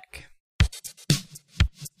back.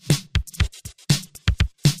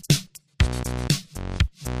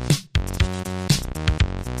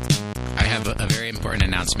 I have a very important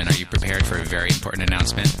announcement. Are you prepared for a very important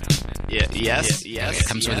announcement? Yes. It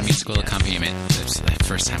comes with a musical accompaniment. It's the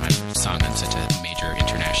first time I've sung on such a major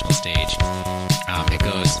international stage. It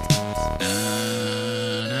goes.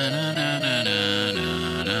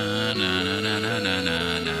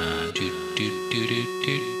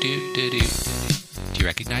 Do you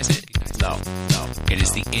recognize it? No. It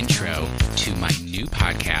is the intro to my new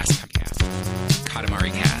podcast,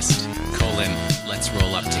 Katamari Cast: Let's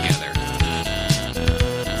Roll Up Together.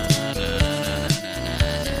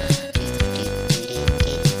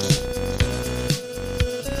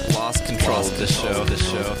 This show.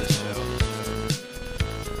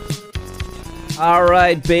 All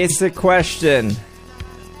right, basic question.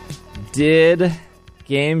 Did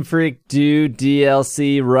Game Freak do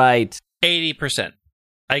DLC right? 80%.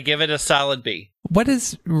 I give it a solid B. What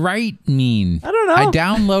does right mean? I don't know. I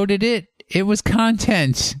downloaded it. It was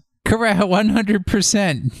content. Correct,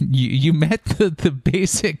 100%. You met the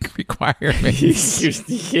basic requirements.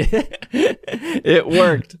 It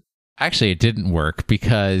worked. Actually, it didn't work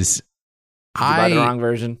because Did you buy the wrong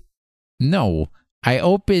version? No. I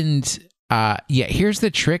opened... here's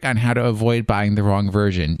the trick on how to avoid buying the wrong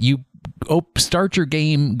version. You start your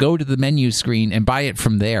game, go to the menu screen, and buy it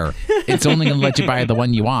from there. It's only going to let you buy the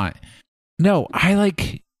one you want. No, I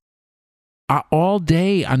all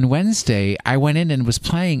day on Wednesday, I went in and was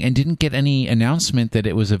playing and didn't get any announcement that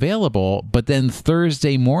it was available. But then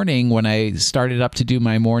Thursday morning, when I started up to do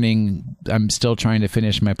my morning, I'm still trying to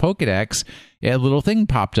finish my Pokedex, a little thing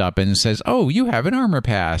popped up and says, "Oh, you have an armor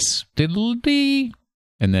pass." Diddle-dee.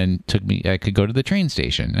 And then I could go to the train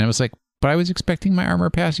station. And I was like, but I was expecting my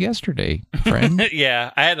armor pass yesterday, friend.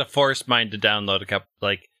 Yeah, I had to force mine to download a couple.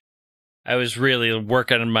 Like, I was really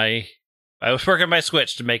working on my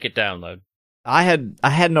Switch to make it download. I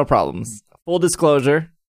had no problems. Full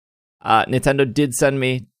disclosure, Nintendo did send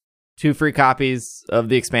me 2 free copies of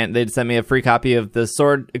the expansion. They sent me a free copy of the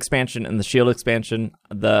Sword expansion and the Shield expansion.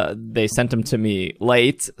 They sent them to me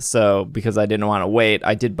late, so because I didn't want to wait,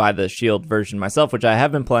 I did buy the Shield version myself, which I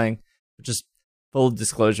have been playing. Just full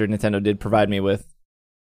disclosure, Nintendo did provide me with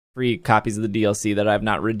free copies of the DLC that I have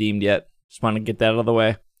not redeemed yet. Just want to get that out of the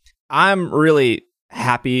way. I'm really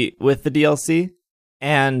happy with the DLC,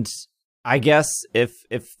 and I guess if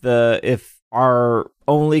our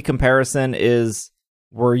only comparison is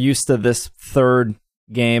we're used to this third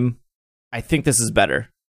game, I think this is better.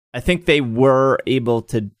 I think they were able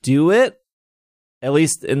to do it, at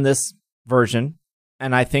least in this version,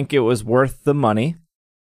 and I think it was worth the money.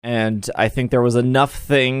 And I think there was enough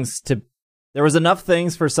things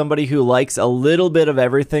for somebody who likes a little bit of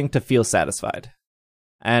everything to feel satisfied.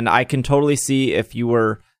 And I can totally see if you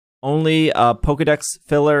were only a Pokedex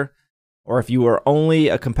filler, or if you were only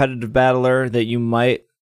a competitive battler, that you might...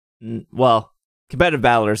 Well, competitive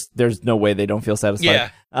battlers, there's no way they don't feel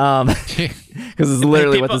satisfied. Yeah. Because it's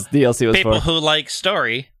literally what this DLC was for. People who like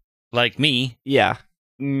story, like me. Yeah.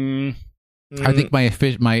 I think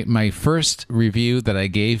my first review that I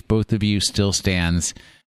gave both of you still stands.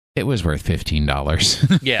 It was worth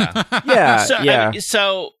 $15. Yeah. Yeah. So, yeah.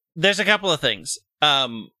 So there's a couple of things.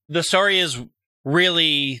 The story is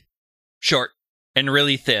really short and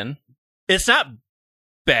really thin. It's not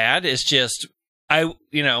bad. It's just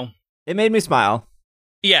it made me smile.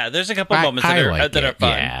 Yeah, there's a couple of moments that are fun.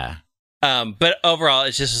 Yeah. But overall,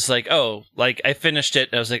 it's just like, I finished it.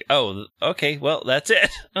 And I was like, oh, okay, well, that's it.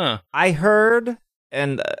 I heard,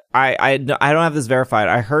 and I don't have this verified.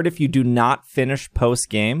 I heard if you do not finish post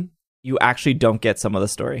game, you actually don't get some of the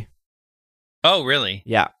story. Oh, really?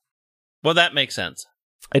 Yeah. Well, that makes sense.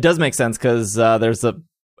 It does make sense because there's a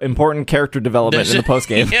important character development in the post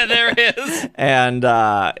game. Yeah, there is. And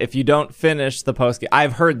if you don't finish the post game,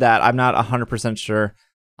 I've heard that. I'm not 100% sure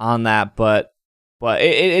on that, but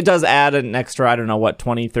it does add an extra, I don't know,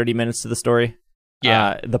 20, 30 minutes to the story.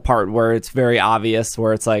 Yeah. The part where it's very obvious,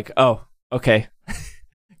 where it's like, oh, okay,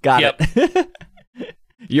 got it.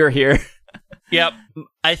 You're here. Yep.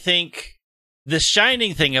 I think the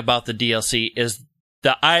shining thing about the DLC is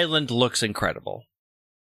the island looks incredible.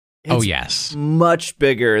 Oh, yes. Much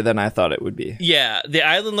bigger than I thought it would be. Yeah, the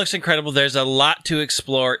island looks incredible. There's a lot to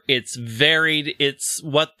explore. It's varied. It's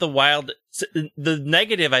what the wild... The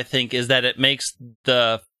negative, I think, is that it makes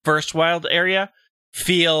the first wild area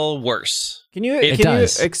feel worse. Can you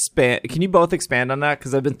expand? Can you both expand on that?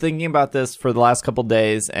 Because I've been thinking about this for the last couple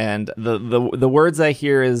days, and the words I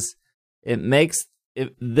hear is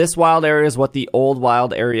this wild area is what the old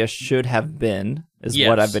wild area should have been, is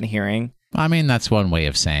what I've been hearing. I mean, that's one way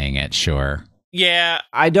of saying it, sure. Yeah.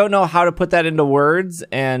 I don't know how to put that into words,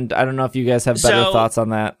 and I don't know if you guys have better thoughts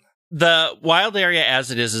on that. The wild area as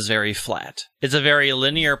it is very flat. It's a very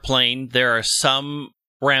linear plane. There are some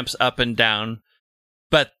ramps up and down,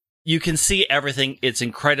 but you can see everything. It's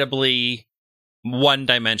incredibly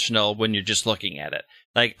one-dimensional when you're just looking at it.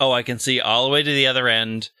 Like, I can see all the way to the other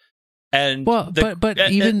end. And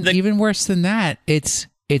even worse than that, it's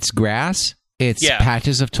grass. It's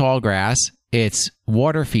patches of tall grass, it's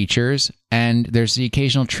water features, and there's the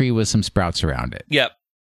occasional tree with some sprouts around it. Yep.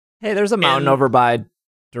 Hey, there's a mountain over by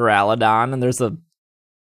Duraludon, and there's a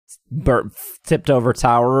tipped-over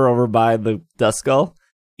tower over by the Duskull.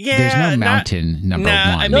 Yeah, there's no mountain, number one.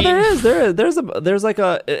 I mean, there is. There's like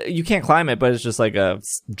you can't climb it, but it's just like a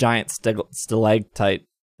giant stalactite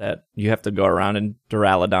that you have to go around, and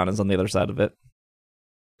Duraludon is on the other side of it.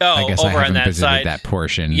 Oh, I guess over I haven't on that visited side. that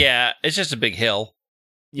portion. Yeah, it's just a big hill.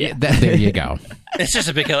 Yeah, there you go. It's just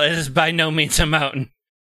a big hill. It is by no means a mountain.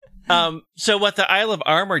 So what the Isle of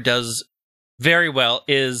Armor does very well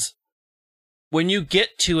is when you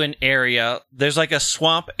get to an area, there's like a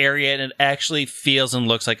swamp area, and it actually feels and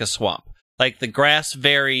looks like a swamp. Like the grass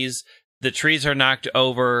varies, the trees are knocked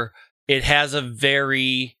over. It has a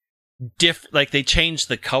very like they changed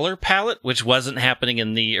the color palette, which wasn't happening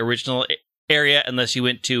in the original area unless you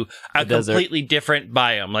went to a completely different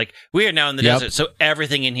biome. Like we are now in the desert, so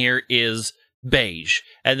everything in here is beige.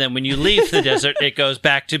 And then when you leave the desert, it goes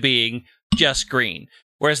back to being just green.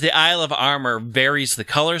 Whereas the Isle of Armor varies the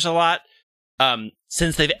colors a lot.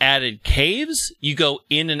 Since they've added caves, you go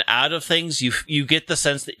in and out of things. You get the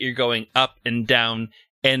sense that you're going up and down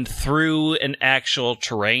and through an actual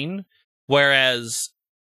terrain. Whereas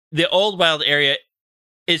the old wild area,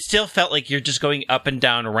 it still felt like you're just going up and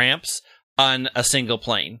down ramps on a single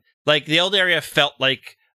plane. Like, the old area felt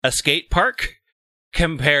like a skate park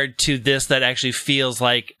compared to this that actually feels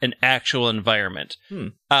like an actual environment.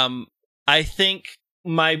 I think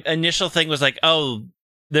my initial thing was like, oh,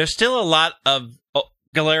 there's still a lot of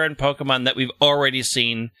Galarian Pokemon that we've already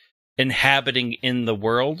seen inhabiting in the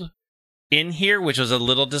world in here, which was a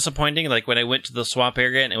little disappointing. Like, when I went to the swamp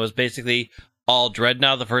area and it was basically all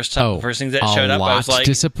Dreadnought the first things that showed up, I was like,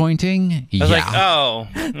 disappointing. I was like, oh,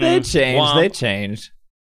 they changed. They changed.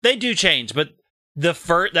 They do change, but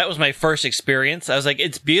that was my first experience. I was like,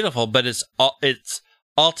 it's beautiful, but it's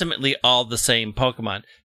ultimately all the same Pokemon.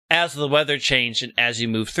 As the weather changed and as you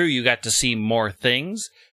move through, you got to see more things.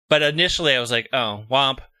 But initially, I was like, oh,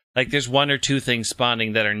 womp. Like, there's one or two things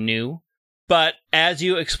spawning that are new. But as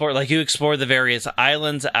you explore, the various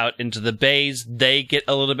islands out into the bays, they get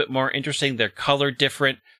a little bit more interesting. They're color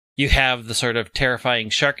different. You have the sort of terrifying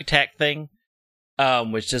shark attack thing,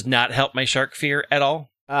 which does not help my shark fear at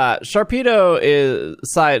all. Sharpedo is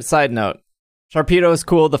side note. Sharpedo is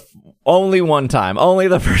cool only one time, only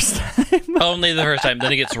the first time. Only the first time.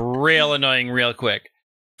 Then it gets real annoying real quick.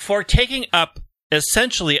 For taking up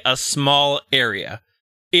essentially a small area,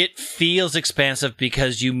 it feels expansive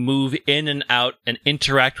because you move in and out and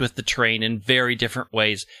interact with the terrain in very different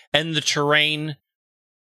ways. And the terrain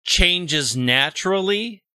changes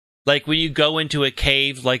naturally. Like, when you go into a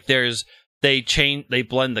cave, like, they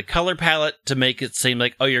blend the color palette to make it seem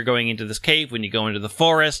like, oh, you're going into this cave. When you go into the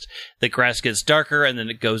forest, the grass gets darker and then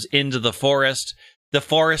it goes into the forest. The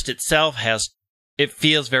forest itself it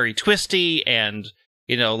feels very twisty and,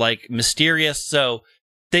 like, mysterious. So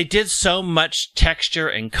they did so much texture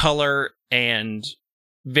and color and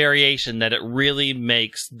variation that it really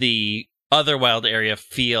makes the other wild area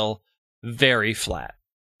feel very flat.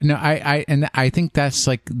 No, I think that's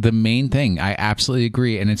like the main thing. I absolutely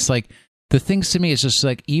agree. And it's like, the things to me is just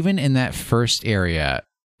like, even in that first area,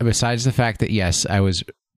 besides the fact that, yes, I was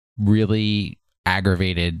really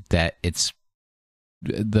aggravated that it's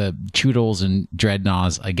the Choodles and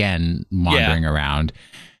Dreadnoughts again wandering around.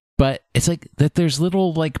 But it's like that there's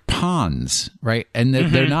little like ponds, right? And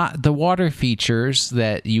they're not the water features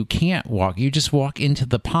that you can't walk. You just walk into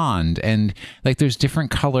the pond, and like there's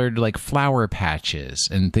different colored like flower patches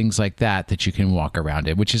and things like that you can walk around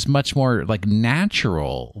in, which is much more like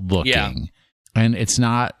natural looking. Yeah. And it's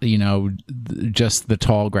not, just the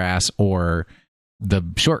tall grass or the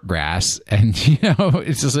short grass, and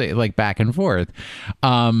it's just like back and forth.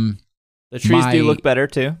 The trees do look better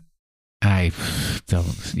too. I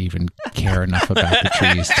don't even care enough about the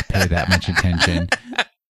trees to pay that much attention.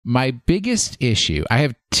 My biggest issue, I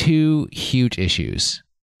have two huge issues.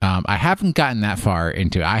 I haven't gotten that far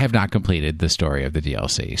into it. I have not completed the story of the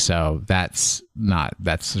DLC. So that's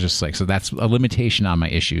a limitation on my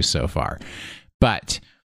issues so far. But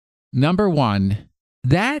number one,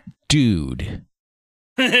 that dude,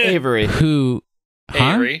 Avery,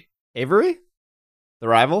 Avery, the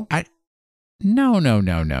rival?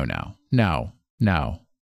 No.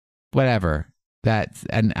 Whatever.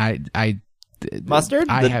 Mustard?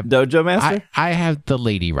 I have Dojo Master? I have the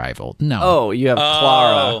lady rival. No. Oh, you have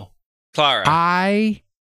Clara. Clara. I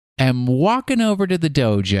am walking over to the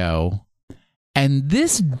dojo, and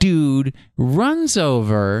this dude runs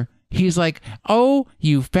over. He's like, "Oh,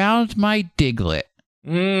 you found my Diglett.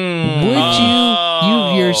 Would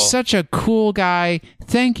you're such a cool guy.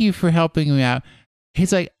 Thank you for helping me out."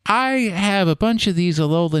 He's like, I have a bunch of these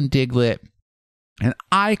Alolan Diglett, and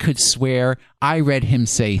I could swear I read him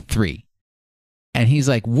say 3. And he's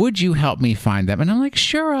like, would you help me find them? And I'm like,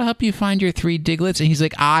 sure, I'll help you find your 3 Digletts. And he's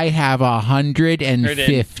like, I have 150.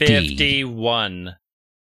 151.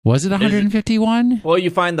 Was it 151? Well,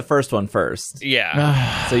 you find the first one first.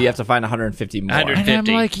 Yeah. So you have to find 150 more. 150. And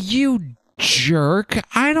I'm like, you jerk.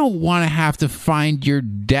 I don't want to have to find your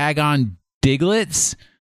daggone Digletts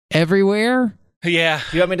everywhere. Yeah.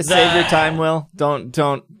 Do you want me to save your time, Will? Don't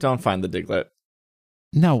find the Diglett.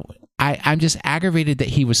 No, I'm just aggravated that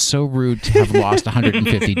he was so rude to have lost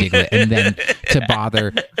 150 Diglett and then to bother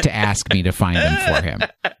to ask me to find them for him.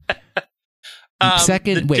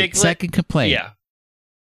 Second complaint. Yeah.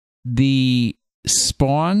 The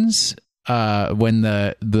spawns, when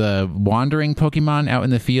the wandering Pokemon out in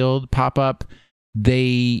the field pop up,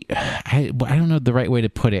 I don't know the right way to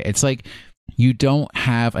put it. It's like, you don't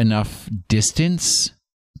have enough distance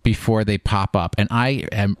before they pop up. And I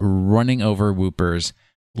am running over Whoopers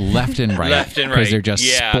left and right because they're just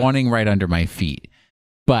Yeah. spawning right under my feet.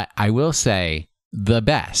 But I will say the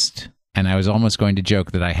best, and I was almost going to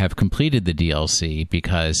joke that I have completed the DLC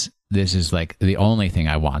because this is like the only thing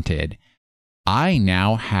I wanted. I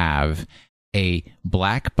now have a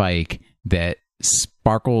black bike that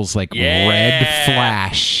sparkles like Yeah. red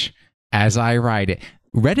flash as I ride it.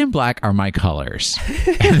 Red and black are my colors.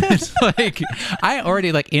 And it's like, I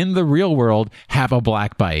already, like, in the real world, have a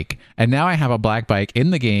black bike. And now I have a black bike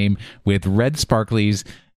in the game with red sparklies.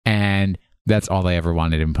 And that's all I ever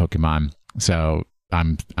wanted in Pokemon. So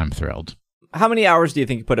I'm thrilled. How many hours do you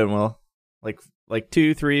think you put in, Will? Like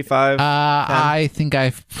 2, 3, 5? 10? I think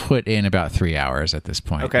I've put in about 3 hours at this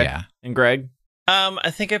point. Okay. Yeah. And Greg?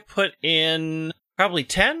 I think I put in probably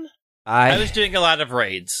 10. I was doing a lot of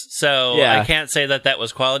raids, so Yeah. I can't say that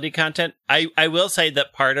was quality content. I will say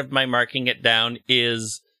that part of my marking it down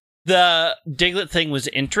is the Diglett thing was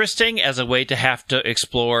interesting as a way to have to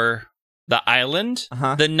explore the island.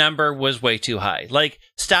 Uh-huh. The number was way too high. Like,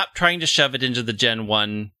 stop trying to shove it into the Gen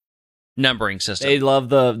 1 numbering system. They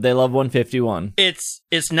love 151.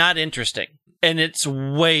 It's not interesting, and it's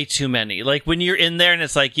way too many. Like, when you're in there and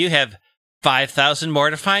it's like, you have 5,000 more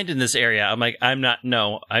to find in this area. I'm like, I'm not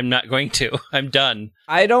going to. I'm done.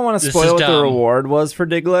 I don't want to This spoil is what the dumb. reward was for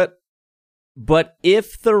Diglett, but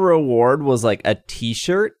if the reward was like a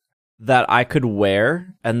t-shirt that I could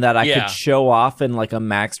wear and that I Yeah. could show off in like a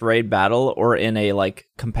max raid battle or in a like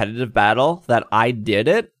competitive battle that I did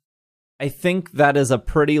it, I think that is a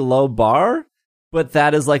pretty low bar, but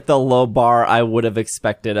that is like the low bar I would have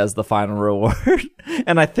expected as the final reward.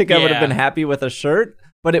 And I think I would have Yeah. been happy with a shirt,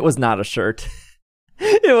 but it was not a shirt.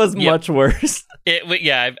 It was Yep. much worse.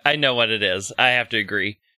 I know what it is. I have to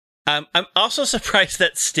agree. I'm also surprised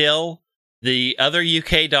that still the other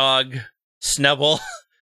UK dog, Snubbull,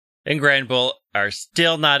 and Granbull are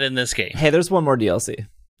still not in this game. Hey, there's one more DLC.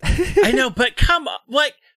 I know, but come on,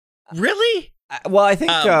 like, really? Well, I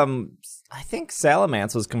think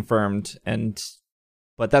Salamence was confirmed,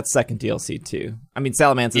 but that's second DLC too. I mean,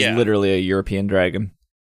 Salamence is Yeah. literally a European dragon.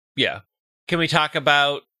 Yeah. Can we talk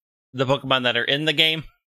about the Pokemon that are in the game?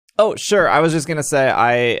 Oh, sure. I was just gonna say,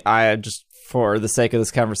 I just for the sake of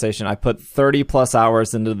this conversation, I put 30 plus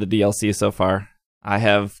hours into the DLC so far. I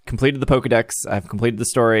have completed the Pokedex. I've completed the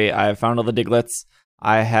story. I have found all the Diglets.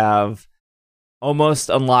 I have almost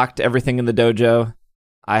unlocked everything in the dojo.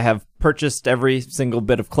 I have purchased every single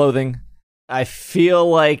bit of clothing. I feel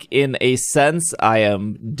like, in a sense, I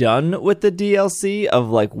am done with the DLC of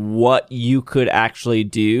like what you could actually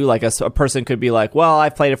do. Like a person could be like, well, I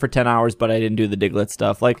played it for 10 hours, but I didn't do the Diglett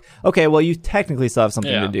stuff. Like, okay, well, you technically still have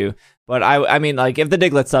something Yeah. to do. But I mean, like, if the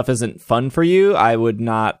Diglett stuff isn't fun for you, I would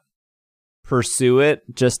not pursue it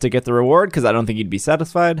just to get the reward, because I don't think you'd be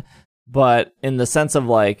satisfied. But in the sense of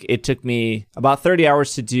like, it took me about 30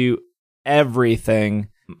 hours to do everything,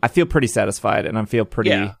 I feel pretty satisfied, and I feel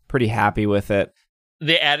pretty happy with it.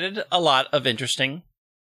 They added a lot of interesting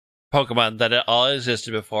Pokemon that all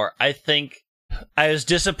existed before. I think I was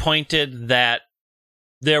disappointed that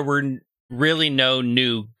there were really no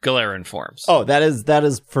new Galarian forms. Oh, that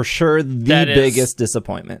is for sure the biggest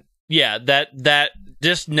disappointment. Yeah, that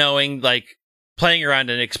just knowing, like, playing around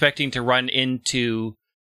and expecting to run into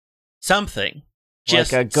something.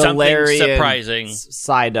 Just like a something Galarian surprising.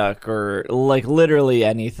 Psyduck, or like literally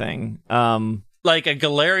anything. Like a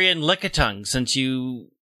Galarian Lickitung, since you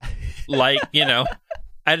like, I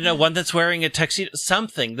don't know, one that's wearing a tuxedo,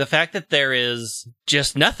 something. The fact that there is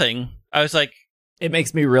just nothing, I was like, it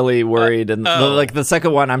makes me really worried. And like the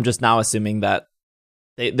second one, I'm just now assuming that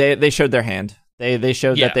they showed their hand. They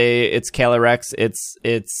showed that it's Calyrex,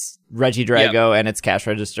 it's Regidrago, and it's Cash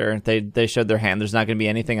Register. They showed their hand. There's not going to be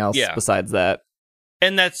anything else besides that.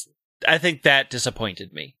 And I think that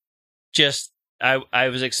disappointed me. Just, I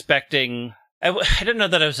was expecting, I don't know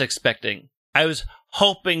that I was expecting. I was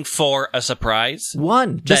hoping for a surprise.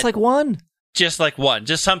 Just like one. Just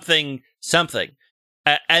something.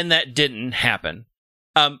 And that didn't happen.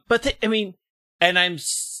 But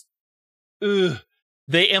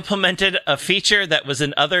they implemented a feature that was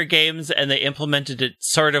in other games, and they implemented it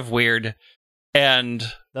sort of weird. And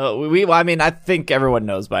I think everyone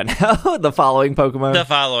knows by now the following Pokemon. The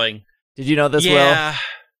following. Did you know this, Will?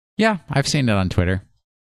 Yeah, I've seen it on Twitter.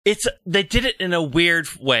 They did it in a weird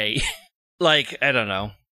way. Like, I don't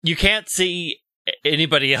know. You can't see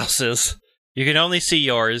anybody else's. You can only see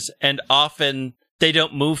yours, and often they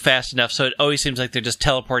don't move fast enough, so it always seems like they're just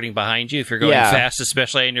teleporting behind you if you're going fast,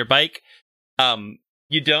 especially on your bike.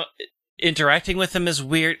 You don't interacting with them is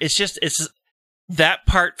weird. It's that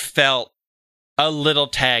part felt a little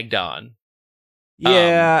tagged on.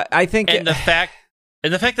 Yeah, I think, and the fact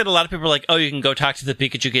And the fact that a lot of people are like, oh, you can go talk to the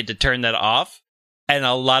Pikachu kid to turn that off, and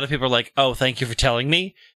a lot of people are like, oh, thank you for telling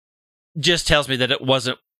me, just tells me that it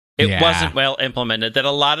wasn't well implemented, that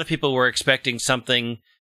a lot of people were expecting something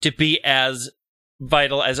to be as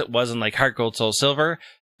vital as it was in like Heart Gold Soul Silver,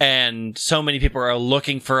 and so many people are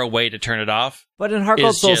looking for a way to turn it off. But in Heart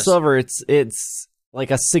Gold Soul Silver, it's like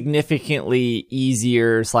a significantly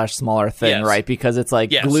easier / smaller thing, right? Because it's like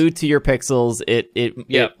glued to your pixels. It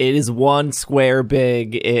is one square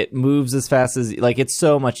big. It moves as fast as, like, it's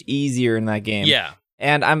so much easier in that game. Yeah.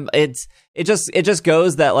 And it just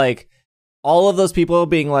goes that, like, all of those people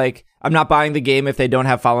being like, I'm not buying the game if they don't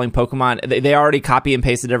have following Pokemon. They already copy and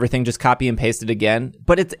pasted everything, just copy and paste it again.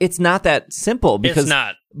 But it's not that simple, because it's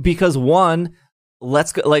not. Because one,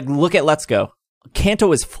 Let's Go, like, look at Let's Go.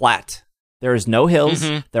 Kanto is flat. There is no hills.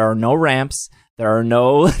 Mm-hmm. There are no ramps. There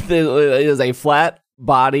it is a flat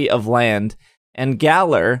body of land. And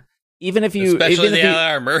Galar, especially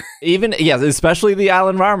the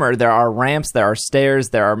Island Armor, there are ramps, there are stairs,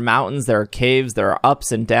 there are mountains, there are caves, there are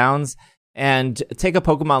ups and downs. And take a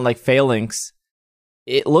Pokemon like Phalanx,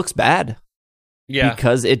 it looks bad. Yeah.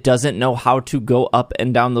 Because it doesn't know how to go up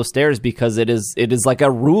and down those stairs, because it is like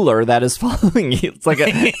a ruler that is following you. It's like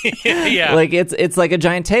a like it's like a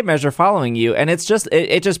giant tape measure following you, and it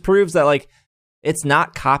just proves that, like, it's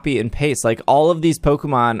not copy and paste. Like, all of these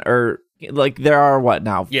Pokemon are, like, there are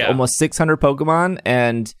almost 600 Pokemon,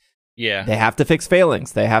 and they have to fix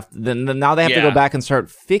Phalanx. Now they have to go back and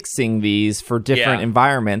start fixing these for different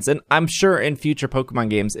environments. And I'm sure in future Pokemon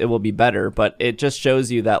games it will be better, but it just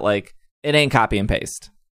shows you that, like, it ain't copy and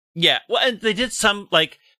paste. Yeah, well, and they did some,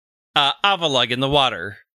 like, Avalugg in the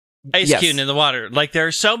water, Ice-Cune in the water. Like, there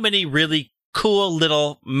are so many really cool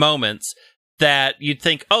little moments that you'd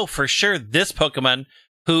think, oh, for sure, this Pokemon,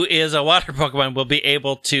 who is a water Pokemon, will be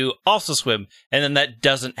able to also swim, and then that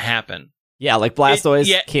doesn't happen. Yeah, like Blastoise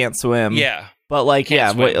can't swim. Yeah. But, like,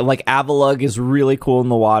 like Avalugg is really cool in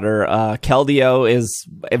the water. Keldeo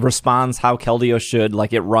responds how Keldeo should.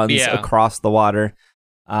 Like, it runs across the water.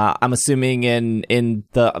 I'm assuming in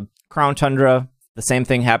the Crown Tundra, the same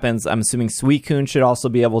thing happens. I'm assuming Suicune should also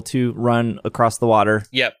be able to run across the water.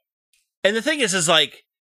 Yep. And the thing is like,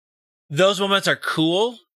 those moments are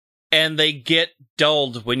cool, and they get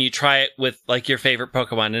dulled when you try it with, like, your favorite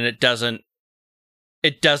Pokemon, and it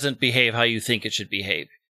doesn't behave how you think it should behave.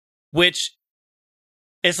 Which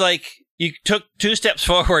is like, you took 2 steps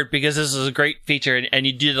forward because this is a great feature, and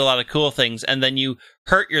you did a lot of cool things, and then you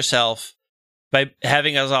hurt yourself by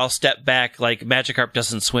having us all step back, like Magikarp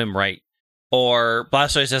doesn't swim right, or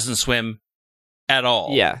Blastoise doesn't swim at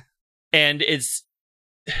all. Yeah. And it's...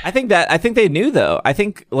 I think they knew, though. I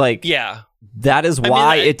think, like... Yeah. That is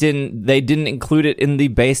why they didn't include it in the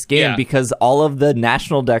base game, because all of the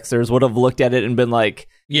national Dexters would have looked at it and been like,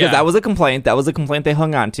 that was a complaint. That was a complaint they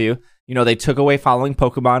hung on to. You know, they took away following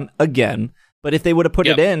Pokemon again. But if they would have put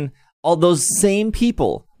it in, all those same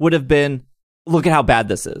people would have been, look at how bad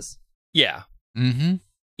this is. Yeah. Mm-hmm.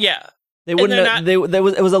 Yeah. They wouldn't have, it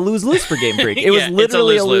was a lose-lose for Game Freak. It was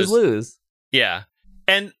literally a lose-lose. Yeah.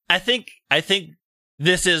 And I think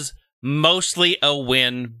this is mostly a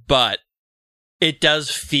win, but it does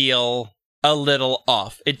feel a little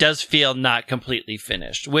off. It does feel not completely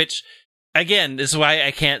finished, which, again, is why I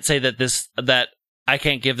can't say that I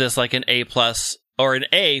can't give this like an A+ or an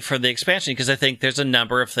A for the expansion, because I think there's a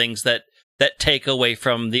number of things that take away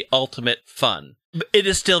from the ultimate fun. It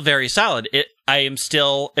is still very solid. I am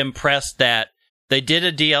still impressed that they did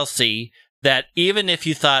a DLC that, even if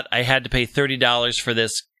you thought I had to pay $30 for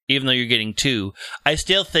this, even though you're getting 2, I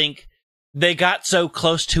still think they got so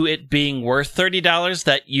close to it being worth $30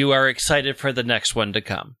 that you are excited for the next one to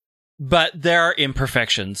come. But there are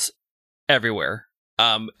imperfections everywhere.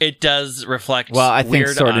 It does reflect. Well, I think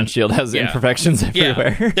Sword and Shield has imperfections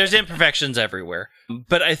everywhere. Yeah, there's imperfections everywhere.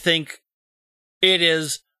 But I think it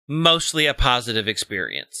is mostly a positive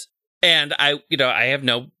experience. And I have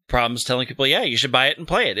no problems telling people, you should buy it and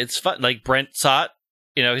play it. It's fun. Like, Brent saw it.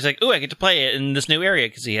 He's like, I get to play it in this new area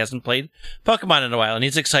because he hasn't played Pokemon in a while, and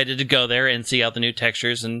he's excited to go there and see all the new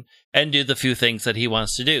textures and do the few things that he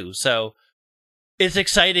wants to do. So it's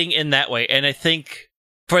exciting in that way. And I think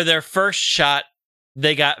for their first shot,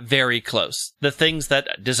 they got very close. The things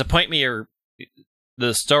that disappoint me are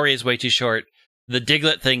the story is way too short. The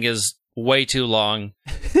Diglett thing is way too long.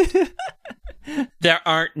 There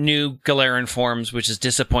aren't new Galarian forms, which is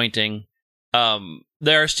disappointing.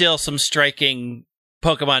 There are still some striking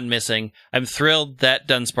Pokemon missing. I'm thrilled that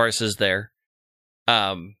Dunsparce is there,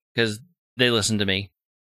 because they listen to me.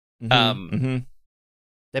 They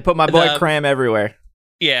put my boy Cram everywhere.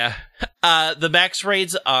 Yeah. The max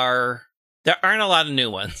raids there aren't a lot of new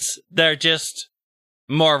ones. They're just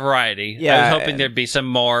More variety. Yeah, I was hoping there'd be some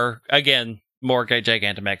more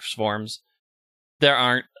Gigantamax forms. There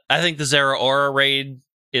aren't. I think the Zeraora raid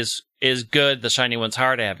is good. The Shiny One's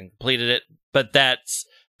hard. I haven't completed it, but that's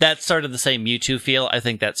sort of the same Mewtwo feel. I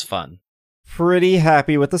think that's fun. Pretty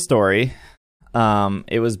happy with the story.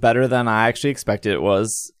 It was better than I actually expected it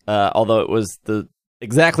was, although it was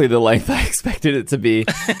exactly the length I expected it to be.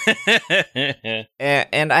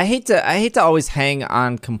 and I hate to always hang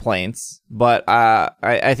on complaints, but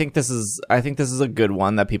I think this is a good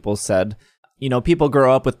one that people said. You know, people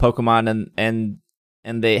grow up with Pokemon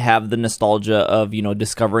and they have the nostalgia of, you know,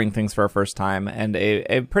 discovering things for a first time. And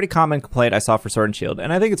a pretty common complaint I saw for Sword and Shield,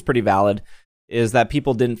 and I think it's pretty valid, is that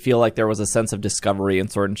people didn't feel like there was a sense of discovery in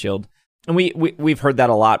Sword and Shield. And we've heard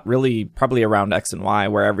that a lot, really, probably around X and Y,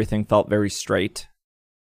 where everything felt very straight.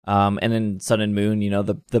 And in Sun and Moon, you know,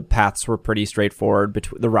 the paths were pretty straightforward,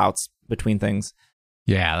 the routes between things.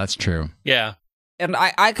 Yeah, that's true. Yeah. And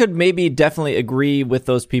I could maybe definitely agree with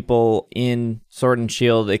those people in Sword and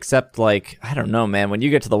Shield, except, like, I don't know, man, when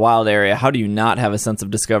you get to the wild area, how do you not have a sense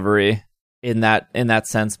of discovery in that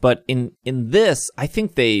sense? But in this, I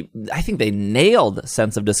think they nailed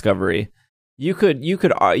sense of discovery. You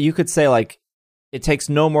could say, like, it takes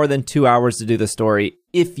no more than 2 hours to do the story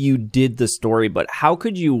if you did the story, but how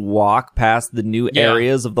could you walk past the new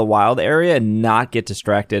areas of the wild area and not get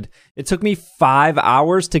distracted? It took me 5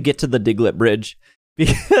 hours to get to the Diglett Bridge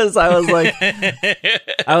because I was like,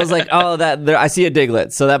 oh, I see a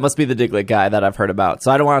Diglett, so that must be the Diglett guy that I've heard about.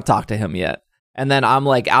 So I don't want to talk to him yet. And then I'm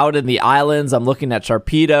like out in the islands. I'm looking at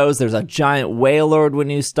Sharpedos. There's a giant Wailord when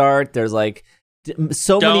you start. There's like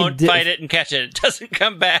don't fight it and catch it. It doesn't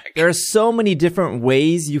come back. There are so many different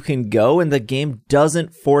ways you can go, and the game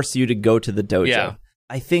doesn't force you to go to the dojo. Yeah.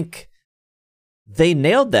 I think they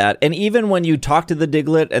nailed that. And even when you talk to the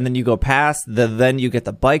Diglett and then you go past, then you get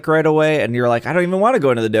the bike right away, and you're like, I don't even want to go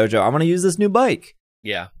into the dojo. I'm going to use this new bike.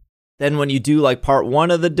 Yeah. Then when you do like part 1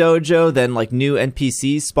 of the dojo, then like new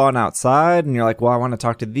NPCs spawn outside, and you're like, well, I want to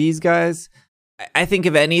talk to these guys. I think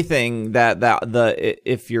if anything,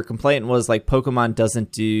 if your complaint was like Pokemon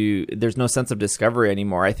there's no sense of discovery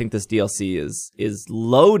anymore, I think this DLC is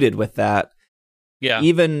loaded with that. Yeah.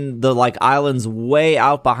 Even the like islands way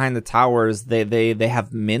out behind the towers, they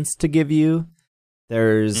have mints to give you.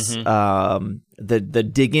 There's the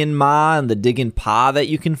Diggin' Ma and the Diggin' Pa that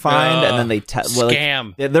you can find, and then they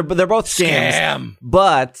scam. They're both scams,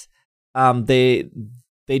 but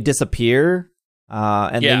they disappear.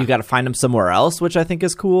 And then you got to find them somewhere else, which I think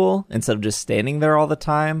is cool, instead of just standing there all the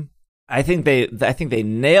time. I think they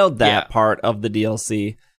nailed that part of the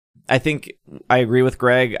DLC. I think I agree with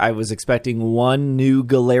Greg. I was expecting one new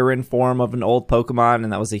Galarian form of an old Pokemon,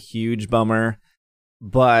 and that was a huge bummer.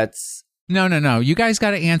 But no, you guys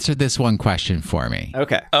got to answer this one question for me.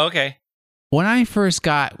 Okay. When I first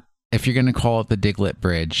got, if you're going to call it the Diglett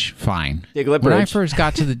Bridge, fine. Diglett Bridge. When I first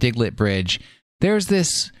got to the Diglett Bridge, there's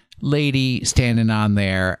this lady standing on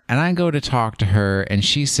there, and I go to talk to her, and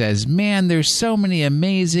she says, man, there's so many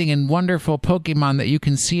amazing and wonderful Pokemon that you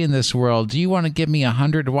can see in this world. Do you want to give me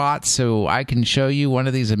 100 watts so I can show you one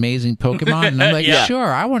of these amazing Pokemon? And I'm like,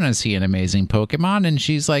 sure, I want to see an amazing Pokemon. And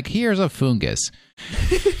she's like, here's a Fungus.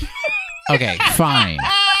 Okay, fine.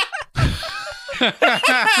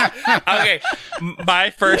 Okay,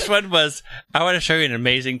 my first one was, I want to show you an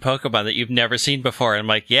amazing Pokemon that you've never seen before. And I'm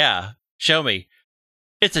like, yeah, show me.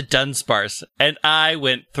 It's a Dunsparce, and I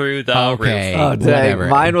went through the roof. Oh, dang. Whatever.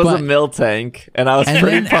 Mine was a Miltank, and I was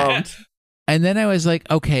pretty pumped. And then I was like,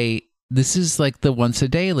 okay, this is like the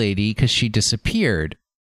once-a-day lady, because she disappeared.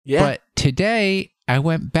 Yeah. But today, I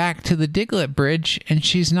went back to the Diglett Bridge, and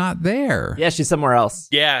she's not there. Yeah, she's somewhere else.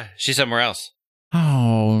 Yeah, she's somewhere else.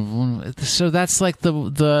 Oh, so that's like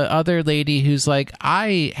the other lady who's like,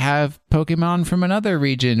 I have Pokemon from another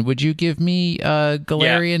region. Would you give me a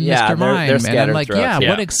Galarian Mr. Mime? They're and I'm like, yeah,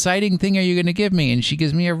 what exciting thing are you going to give me? And she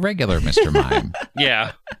gives me a regular Mr. Mime.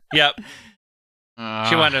 Yeah. Yep.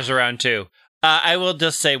 She wanders around too. I will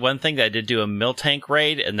just say one thing, that I did do a Miltank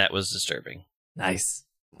raid, and that was disturbing. Nice.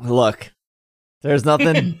 Look, there's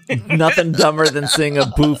nothing dumber than seeing a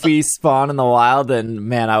Boofy spawn in the wild, and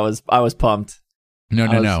man, I was pumped.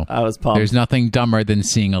 No. I was pumped. There's nothing dumber than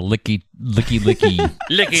seeing a licky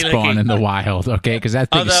spawn in the wild, okay? Because that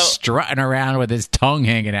thing is strutting around with his tongue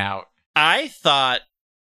hanging out. I thought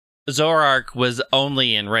Zoroark was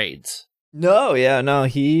only in raids. No,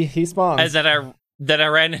 he spawns. And then I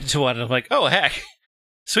ran into one, and I'm like, oh, heck.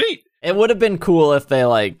 Sweet. It would have been cool if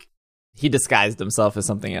he disguised himself as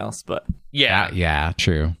something else, but... Yeah,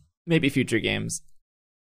 true. Maybe future games.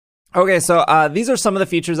 Okay, so these are some of the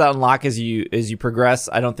features that unlock as you progress.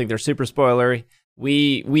 I don't think they're super spoilery.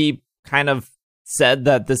 We kind of said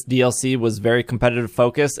that this DLC was very competitive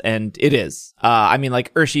focused, and it is. I mean,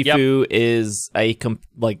 like Urshifu is a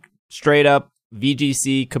straight up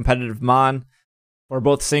VGC competitive mon for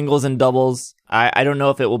both singles and doubles. I don't know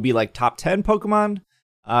if it will be like top 10 Pokemon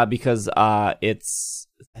because I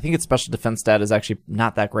think its special defense stat is actually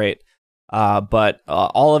not that great. But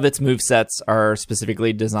all of its movesets are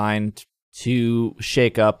specifically designed to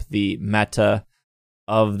shake up the meta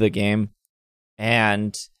of the game.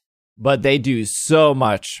 But they do so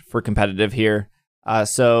much for competitive here.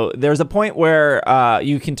 So there's a point where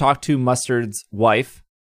you can talk to Mustard's wife,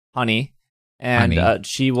 Honey, and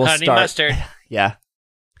she will Honey start. Mustard. Yeah,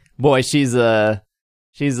 boy, she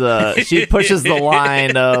pushes the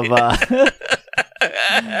line of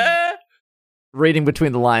reading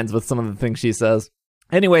between the lines with some of the things she says.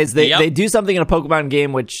 Anyways, they do something in a Pokemon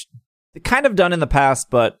game which they kind of done in the past,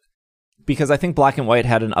 but because I think Black and White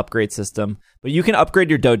had an upgrade system, but you can upgrade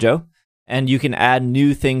your dojo. And you can add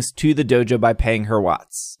new things to the dojo by paying her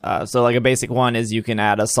watts. So like a basic one is you can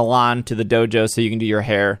add a salon to the dojo so you can do your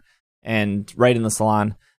hair and right in the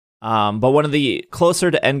salon. But one of the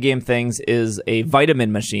closer to endgame things is a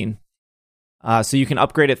vitamin machine. So you can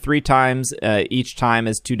upgrade it 3 times. Each time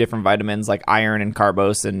is 2 different vitamins like iron and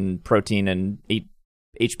carbos and protein and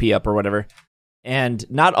HP up or whatever. And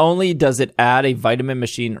not only does it add a vitamin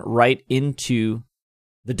machine right into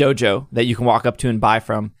the dojo that you can walk up to and buy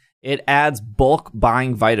from, it adds bulk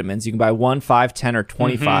buying vitamins. You can buy 1, 5, 10, or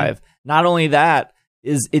 25. Mm-hmm. Not only that,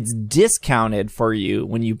 it's discounted for you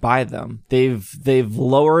when you buy them. They've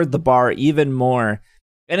lowered the bar even more.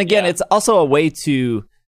 And again, it's also a way to,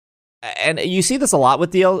 and you see this a lot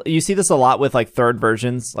with like third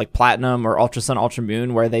versions, like Platinum or Ultra Sun, Ultra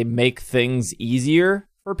Moon, where they make things easier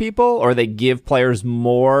for people, or they give players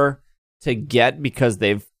more to get because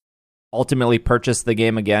they've ultimately purchased the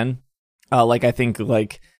game again. Like I think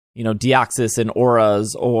Deoxys and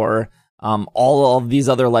Auras, or all of these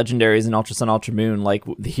other legendaries in Ultra Sun, Ultra Moon. Like,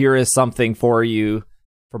 here is something for you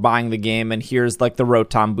for buying the game, and here's like the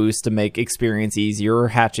Rotom boost to make experience easier or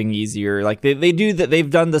hatching easier. Like they do that. They've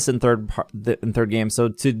done this in third game. So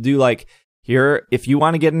to do like here, if you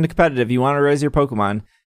want to get into competitive, you want to raise your Pokemon.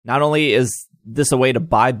 Not only is this a way to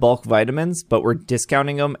buy bulk vitamins, but we're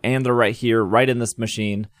discounting them, and they're right here, right in this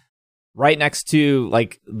machine. Right next to,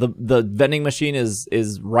 like, the vending machine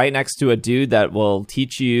is right next to a dude that will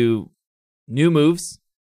teach you new moves.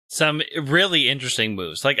 Some really interesting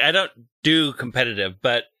moves. Like, I don't do competitive,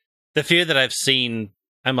 but the few that I've seen,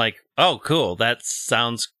 I'm like, oh, cool. That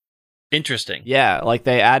sounds interesting. Yeah, like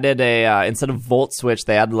they added instead of Volt Switch,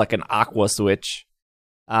 they added like an Aqua Switch,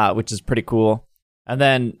 which is pretty cool. And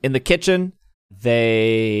then in the kitchen,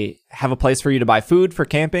 they have a place for you to buy food for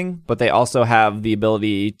camping, but they also have the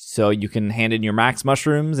ability so you can hand in your max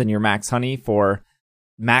mushrooms and your max honey for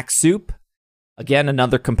max soup. Again,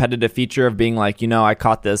 another competitive feature of being like, I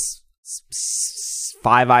caught this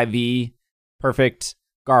 5 IV perfect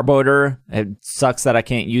Garbodor. It sucks that I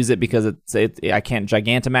can't use it because I can't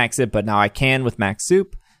Gigantamax it, but now I can with max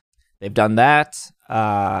soup. They've done that.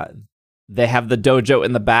 They have the dojo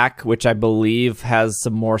in the back, which I believe has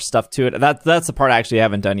some more stuff to it. That's the part I actually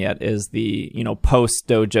haven't done yet, is the post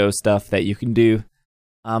dojo stuff that you can do.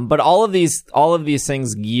 But all of these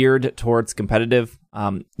things geared towards competitive.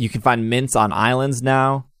 You can find mints on islands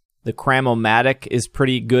now. The Cramomatic is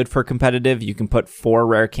pretty good for competitive. You can put 4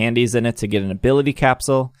 rare candies in it to get an ability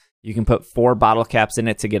capsule. You can put 4 bottle caps in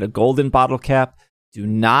it to get a golden bottle cap. Do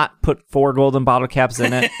not put 4 golden bottle caps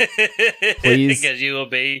in it, please, because you will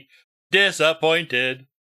be disappointed.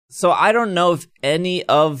 So I don't know if any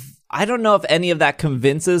of that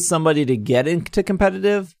convinces somebody to get into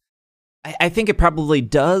competitive. I think it probably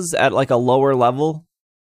does at like a lower level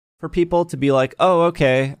for people to be like, oh,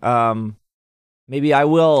 okay, maybe I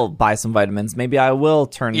will buy some vitamins. Maybe I will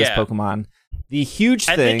turn this Pokemon. The huge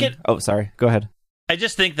thing. Oh, sorry. Go ahead. I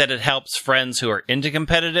just think that it helps friends who are into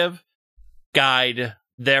competitive guide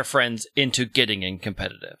their friends into getting in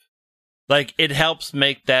competitive. Like, it helps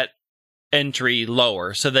make that entry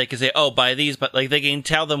lower so they can say, oh, buy these, but like they can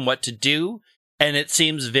tell them what to do, and it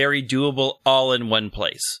seems very doable all in one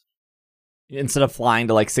place. Instead of flying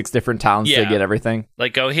to like 6 different towns to get everything.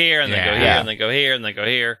 Like, go here, and then go here, and then go here, and then go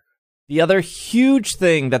here. The other huge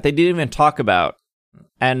thing that they didn't even talk about,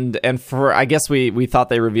 and for, I guess we thought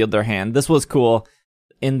they revealed their hand. This was cool.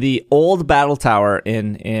 In the old battle tower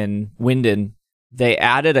in Winden, they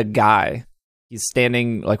added a guy. He's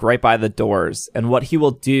standing like right by the doors, and what he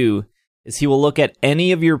will do is he will look at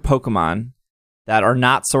any of your Pokemon that are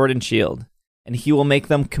not Sword and Shield, and he will make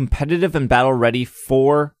them competitive and battle ready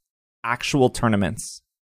for actual tournaments.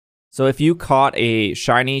 So if you caught a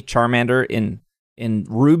shiny Charmander in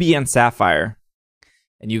Ruby and Sapphire,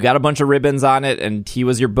 and you got a bunch of ribbons on it, and he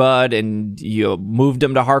was your bud, and you moved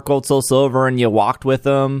him to Heart Gold Soul Silver, and you walked with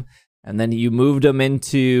him, and then you moved him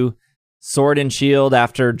into Sword and Shield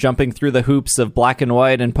after jumping through the hoops of Black and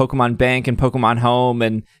White and Pokemon Bank and Pokemon Home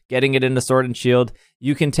and getting it into Sword and Shield.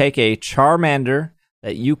 You can take a Charmander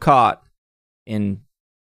that you caught in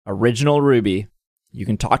Original Ruby. You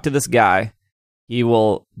can talk to this guy. He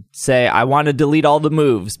will say, I want to delete all the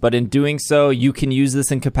moves, but in doing so, you can use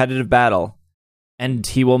this in competitive battle. And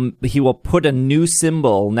he will put a new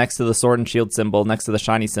symbol next to the Sword and Shield symbol, next to the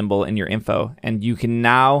shiny symbol in your info. And you can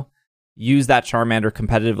now use that Charmander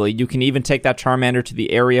competitively. You can even take that Charmander to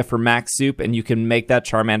the area for Max Soup, and you can make that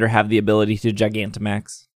Charmander have the ability to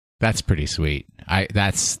Gigantamax. That's pretty sweet.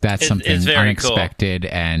 That's something it's unexpected,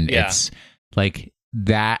 cool. And it's like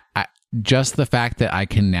that. Just the fact that I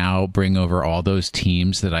can now bring over all those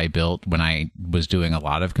teams that I built when I was doing a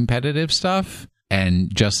lot of competitive stuff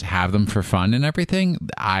and just have them for fun and everything.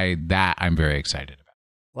 I'm very excited about.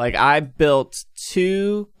 Like, I built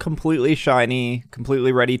 2 completely shiny,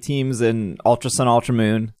 completely ready teams in Ultra Sun, Ultra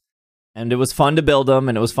Moon, and it was fun to build them,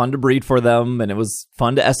 and it was fun to breed for them, and it was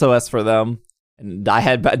fun to SOS for them, and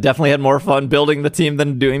I definitely had more fun building the team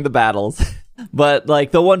than doing the battles. But,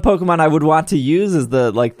 like, the one Pokemon I would want to use is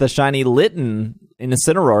the shiny Litten in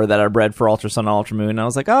Incineroar that I bred for Ultra Sun and Ultra Moon, and I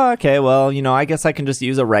was like, oh, okay, well, I guess I can just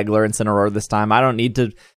use a regular Incineroar this time. I don't need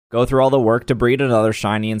to go through all the work to breed another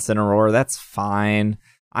shiny Incineroar. That's fine.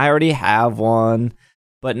 I already have one,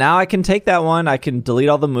 but now I can take that one. I can delete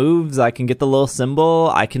all the moves. I can get the little symbol.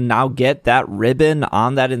 I can now get that ribbon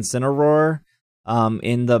on that Incineroar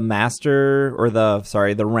in the master or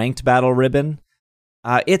the ranked battle ribbon.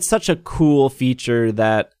 It's such a cool feature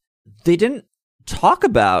that they didn't talk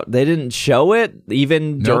about. They didn't show it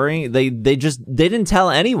even during. They didn't tell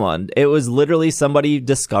anyone. It was literally somebody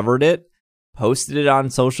discovered it, posted it on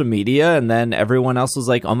social media, and then everyone else was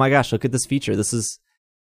like, "Oh my gosh, look at this feature! This is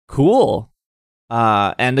cool."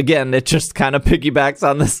 And again, it just kind of piggybacks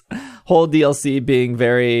on this whole DLC being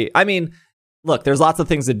very. I mean, look, there's lots of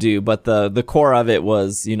things to do, but the core of it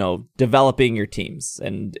was developing your teams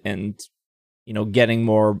and getting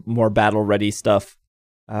more battle ready stuff.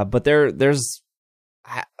 But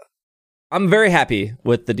I'm very happy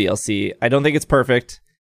with the DLC. I don't think it's perfect,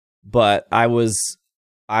 but I was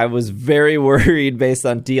very worried based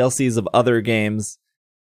on DLCs of other games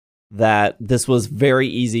that this was very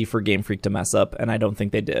easy for Game Freak to mess up, and I don't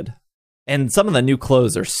think they did. And some of the new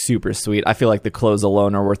clothes are super sweet. I feel like the clothes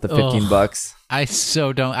alone are worth the $15. I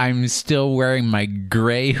so don't. I'm still wearing my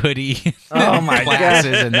gray hoodie. Oh my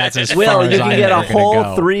glasses, and that's as Will, far as you can get a whole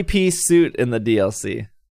go. 3-piece suit in the DLC.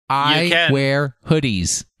 I wear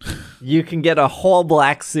hoodies. You can get a whole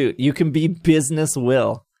black suit. You can be Business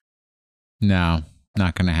Will. No,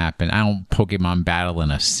 not going to happen. I don't Pokemon battle in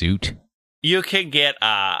a suit. You can get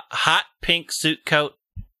a hot pink suit coat,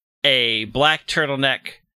 a black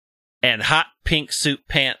turtleneck, and hot pink suit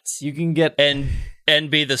pants. You can get and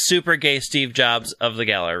be the super gay Steve Jobs of the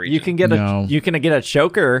Galar region. You can get a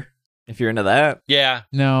choker if you're into that. Yeah.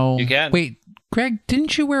 No. You can. Wait, Greg,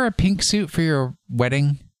 didn't you wear a pink suit for your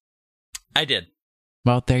wedding? I did.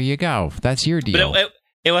 Well, there you go. That's your deal. But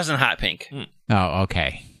it wasn't hot pink. Oh,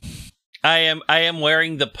 okay. I am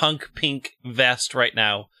wearing the punk pink vest right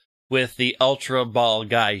now with the Ultra Ball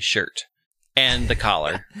Guy shirt and the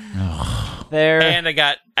collar. There. And I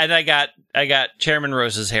got Chairman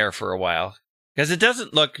Rose's hair for a while because it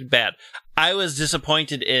doesn't look bad. I was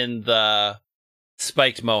disappointed in the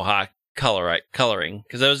spiked mohawk coloring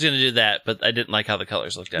because I was going to do that, but I didn't like how the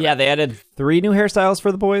colors looked at it. Yeah, they added 3 new hairstyles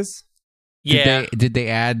for the boys. Yeah. Did they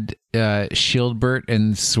add Shieldbert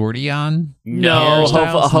and Swordion? No,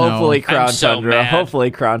 hopefully Crown Tundra. Mad. Hopefully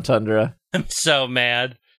Crown Tundra. I'm so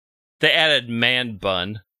mad. They added Man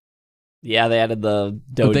Bun. Yeah, they added the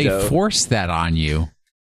dojo. But they forced that on you.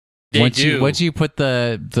 Once you put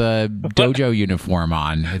the dojo uniform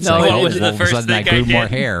on, it's No, like, what was the first sudden I thing I grew more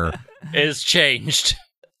did? hair. It's changed.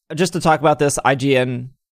 Just to talk about this, IGN,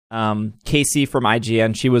 Casey from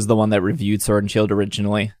IGN, she was the one that reviewed Sword and Shield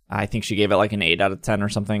originally. I think she gave it like an 8 out of 10 or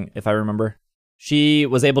something, if I remember. She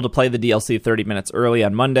was able to play the DLC 30 minutes early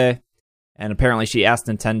on Monday, and apparently she asked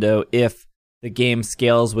Nintendo if the game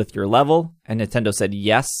scales with your level, and Nintendo said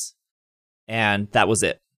yes, and that was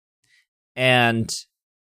it. And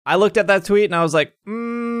I looked at that tweet, and I was like, I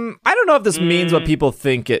don't know if this means what people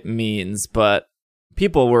think it means, but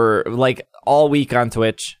people were, like, all week on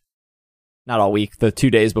Twitch, not all week, the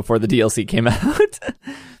 2 days before the DLC came out,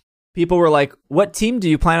 people were like, what team do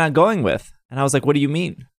you plan on going with? And I was like, what do you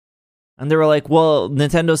mean? And they were like, well,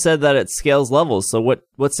 Nintendo said that it scales levels, so what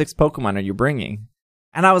 6 Pokemon are you bringing?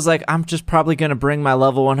 And I was like, I'm just probably going to bring my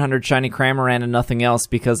level 100 shiny Cramorant and nothing else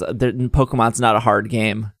because Pokemon's not a hard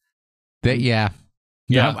game. Yeah.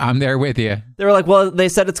 No, I'm there with you. They were like, well, they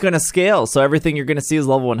said it's going to scale, so everything you're going to see is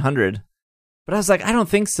level 100. But I was like, I don't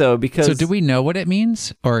think so because... So do we know what it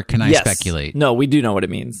means, or can I speculate? No, we do know what it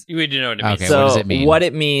means. We do know what it means. Okay, so what does it mean? What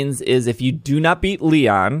it means is if you do not beat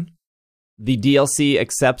Leon, the DLC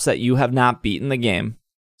accepts that you have not beaten the game.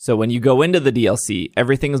 So when you go into the DLC,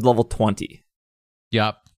 everything is level 20.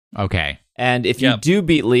 Yep. Okay. And if you do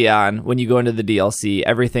beat Leon, when you go into the DLC,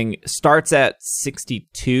 everything starts at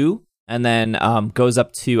 62 and then goes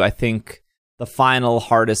up to, I think, the final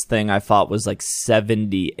hardest thing I thought was like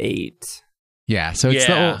 78. Yeah, so it's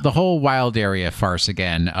the whole wild area farce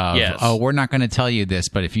again of, we're not going to tell you this,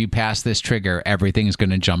 but if you pass this trigger, everything's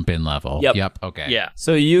going to jump in level. Yep. Okay. Yeah.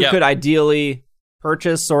 So you could ideally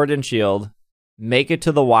purchase Sword and Shield, make it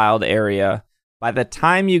to the wild area. By the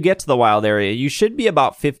time you get to the wild area, you should be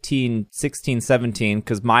about 15, 16, 17,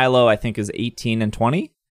 because Milo, I think, is 18 and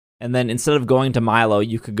 20. And then instead of going to Milo,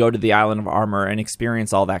 you could go to the Island of Armor and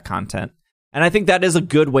experience all that content. And I think that is a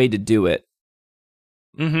good way to do it.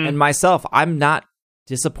 Mm-hmm. And myself, I'm not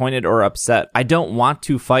disappointed or upset. I don't want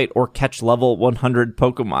to fight or catch level 100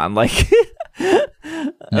 Pokemon.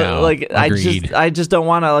 Agreed. I just don't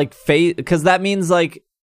want to face, because that means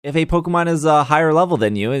if a Pokemon is a higher level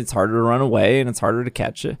than you, it's harder to run away and it's harder to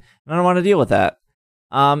catch it. And I don't want to deal with that.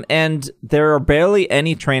 And there are barely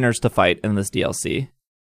any trainers to fight in this DLC,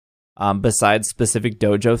 besides specific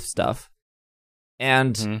dojo stuff.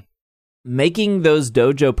 And making those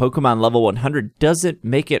dojo Pokemon level 100 doesn't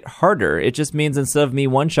make it harder. It just means instead of me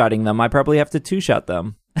one-shotting them, I probably have to two-shot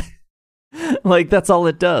them. That's all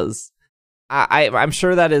it does. I'm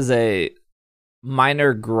sure that is a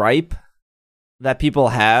minor gripe that people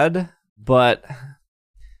had, but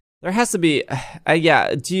there has to be...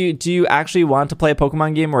 Do you actually want to play a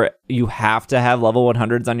Pokemon game where you have to have level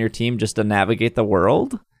 100s on your team just to navigate the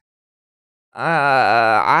world?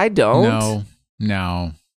 I don't.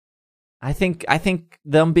 No. I think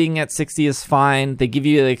them being at 60 is fine. They give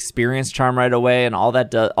you the experience charm right away, and all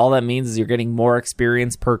that means is you're getting more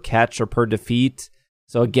experience per catch or per defeat.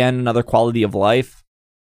 So again, another quality of life.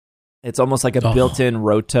 It's almost like a built-in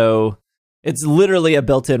Roto. It's literally a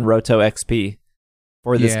built-in Roto XP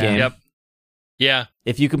for this game. Yep. Yeah.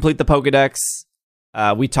 If you complete the Pokedex,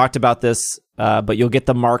 we talked about this, but you'll get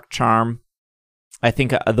the Mark charm. I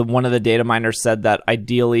think one of the data miners said that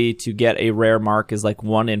ideally to get a rare mark is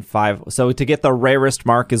 1 in 5. So to get the rarest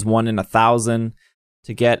mark is 1 in 1,000.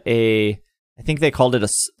 To get I think they called it a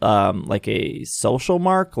social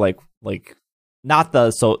mark, not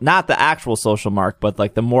the actual social mark, but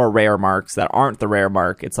the more rare marks that aren't the rare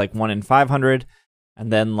mark. It's 1 in 500,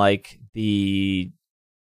 and then the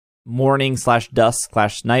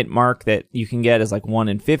morning/dusk/night mark that you can get is 1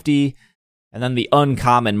 in 50. And then the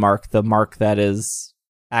uncommon mark, the mark that is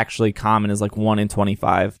actually common, is 1 in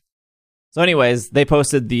 25. So anyways, they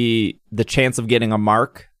posted the chance of getting a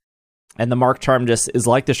mark. And the mark charm just is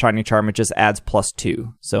like the shiny charm. It just adds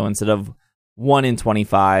 +2. So instead of 1 in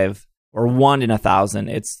 25 or 1 in 1,000,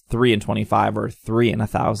 it's 3 in 25 or 3 in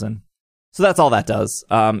 1,000. So that's all that does.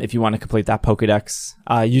 If you want to complete that Pokedex,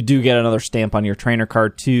 you do get another stamp on your trainer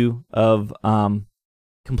card too of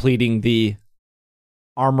completing the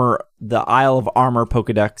Isle of Armor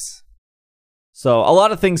Pokedex. So a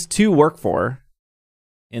lot of things to work for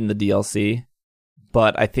in the DLC,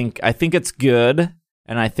 but I think it's good,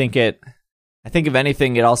 and I think if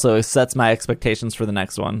anything, it also sets my expectations for the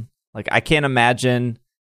next one. I can't imagine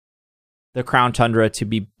the Crown Tundra to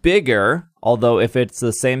be bigger, although if it's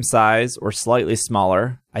the same size or slightly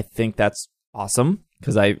smaller, I think that's awesome,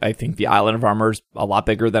 because I think the Island of Armor is a lot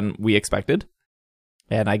bigger than we expected.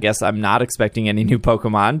 And I guess I'm not expecting any new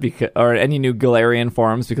Pokemon or any new Galarian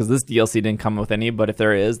forms, because this DLC didn't come with any. But if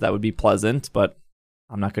there is, that would be pleasant. But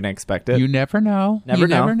I'm not going to expect it. You never know. Never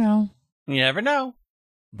know. You never know.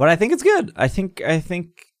 But I think it's good. I think they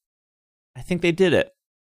did it.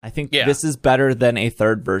 I think this is better than a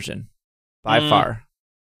third version by far.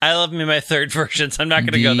 I love me my third version, so I'm not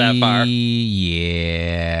going to go that far.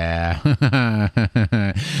 Yeah.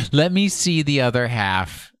 Let me see the other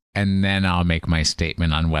half. And then I'll make my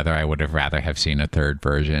statement on whether I would have rather have seen a third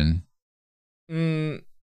version.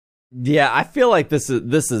 Yeah, I feel like this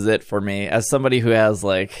is it for me as somebody who has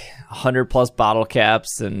 100+ bottle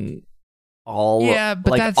caps and all. Yeah,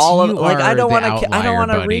 but that's all you of I don't want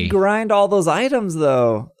to buddy. regrind all those items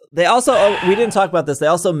though. They also we didn't talk about this. They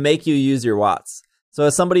also make you use your watts. So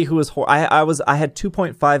as somebody who was I had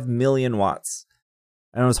 2.5 million watts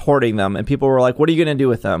and I was hoarding them, and people were like, "What are you going to do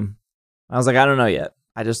with them?" I was like, "I don't know yet.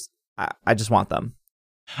 I just want them."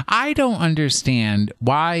 I don't understand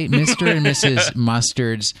why Mr. and Mrs.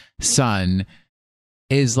 Mustard's son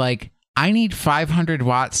is like, I need 500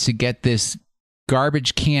 watts to get this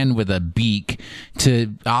garbage can with a beak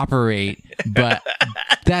to operate, but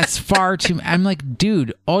that's far too. I'm like,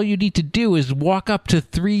 dude, all you need to do is walk up to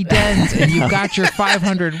 3 dens and you've got your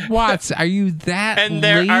 500 watts. Are you that And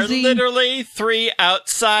there lazy? are literally 3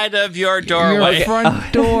 outside of your doorway. Your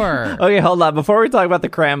front door. Okay, hold on. Before we talk about the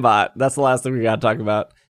Crambot, that's the last thing we got to talk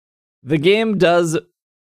about. The game does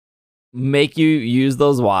make you use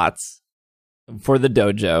those watts for the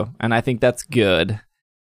dojo, and I think that's good.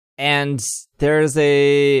 And there's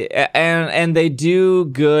and they do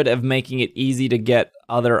good of making it easy to get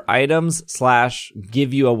other items /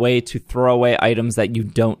 give you a way to throw away items that you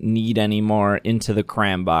don't need anymore into the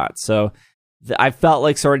Crambot. So I felt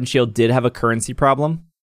like Sword and Shield did have a currency problem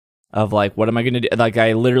of like, what am I going to do? Like,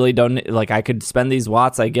 I literally don't, like, I could spend these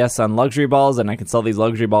watts, I guess, on luxury balls, and I could sell these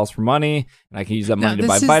luxury balls for money, and I can use that money to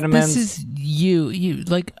buy vitamins. This is you,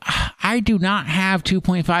 like, I do not have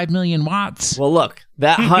 2.5 million watts. Well, look,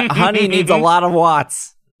 that honey needs a lot of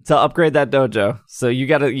watts to upgrade that dojo. So you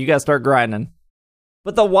gotta start grinding.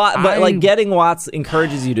 But getting watts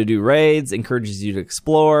encourages you to do raids, encourages you to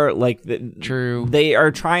explore. Like, True. They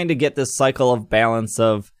are trying to get this cycle of balance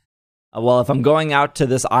of, well, if I'm going out to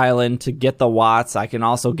this island to get the watts, I can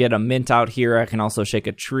also get a mint out here. I can also shake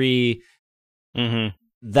a tree. Mm-hmm.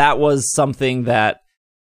 That was something that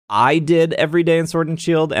I did every day in Sword and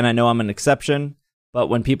Shield, and I know I'm an exception. But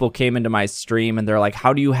when people came into my stream and they're like,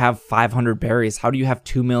 how do you have 500 berries? How do you have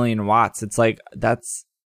 2 million watts? It's like, that's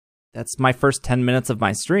my first 10 minutes of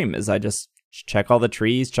my stream, is I just check all the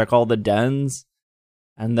trees, check all the dens.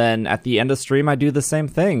 And then at the end of stream, I do the same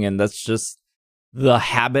thing. And that's just the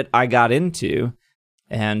habit I got into.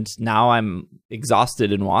 And now I'm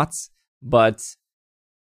exhausted in watts. But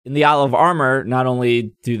in the Isle of Armor, not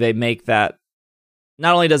only does it make that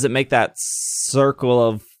circle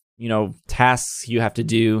of, tasks you have to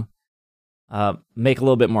do make a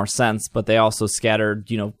little bit more sense, but they also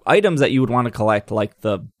scattered, items that you would want to collect, like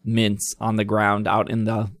the mints on the ground out in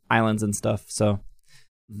the islands and stuff. So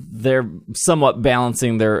they're somewhat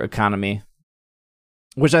balancing their economy,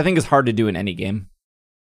 which I think is hard to do in any game.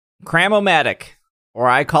 Cramomatic, or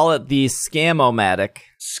I call it the Scamomatic.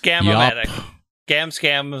 Scamomatic.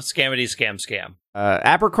 Scam.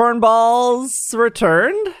 Apricorn balls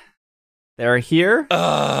returned. They're here.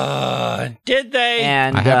 Did they?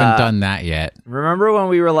 And I haven't done that yet. Remember when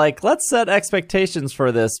we were like, let's set expectations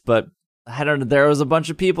for this, but I don't know, there was a bunch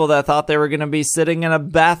of people that thought they were going to be sitting in a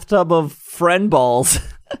bathtub of friend balls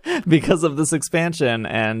because of this expansion,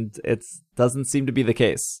 and it doesn't seem to be the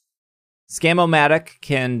case. Scamomatic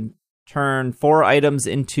can turn 4 items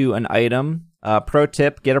into an item. Pro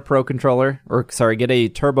tip, get a get a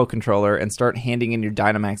turbo controller and start handing in your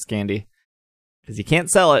Dynamax candy. Because you can't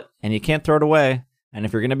sell it, and you can't throw it away. And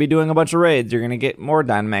if you're going to be doing a bunch of raids, you're going to get more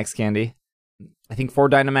Dynamax candy. I think 4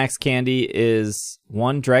 Dynamax candy is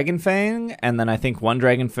 1 Dragon Fang, and then I think 1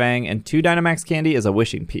 Dragon Fang and 2 Dynamax candy is a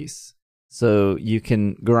wishing piece. So you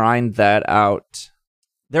can grind that out.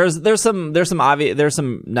 There's some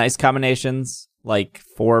nice combinations, like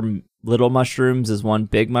 4 little mushrooms is 1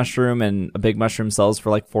 big mushroom, and a big mushroom sells for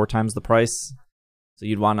like 4 times the price. So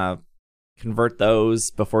you'd want to convert those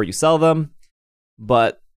before you sell them.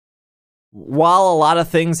 But while a lot of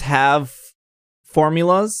things have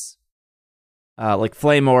formulas, like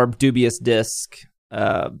Flame Orb, Dubious Disc,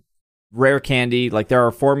 Rare Candy, like there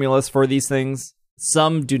are formulas for these things.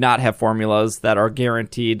 Some do not have formulas that are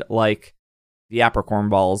guaranteed, like the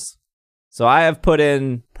Apricorn balls. So I have put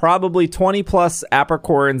in probably 20 plus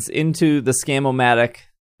Apricorns into the Scamomatic,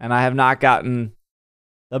 and I have not gotten...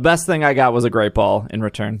 The best thing I got was a Great Ball in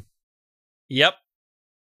return. Yep.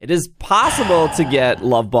 It is possible to get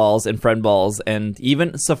Love Balls and Friend Balls, and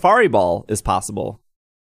even Safari Ball is possible.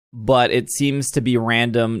 But it seems to be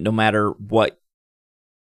random no matter what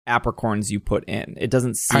Apricorns you put in. It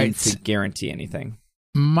doesn't seem to guarantee anything.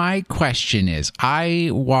 My question is,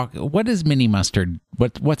 what is Mini Mustard?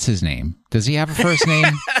 What's his name? Does he have a first name?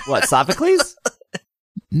 What, Sophocles?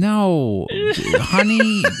 No,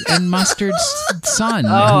 Honey and Mustard's son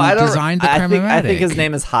designed the Cramomatic. I think his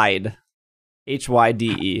name is Hyde.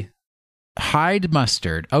 Hyde. Hyde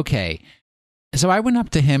Mustard. Okay. So I went up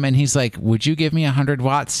to him and he's like, would you give me 100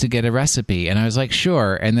 watts to get a recipe? And I was like,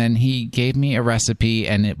 sure. And then he gave me a recipe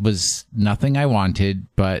and it was nothing I wanted,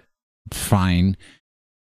 but fine.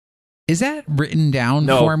 Is that written down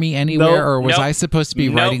for me anywhere? Or was I supposed to be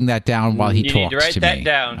writing that down while he talks to me? You need to write that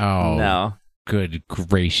down. Oh, no. good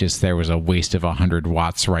gracious, there was a waste of 100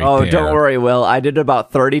 watts there. Oh, don't worry, Will. I did it about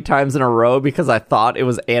 30 times in a row because I thought it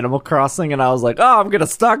was Animal Crossing, and I was like, oh, I'm going to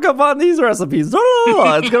stock up on these recipes.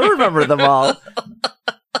 It's going to remember them all.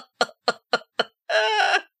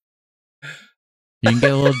 You can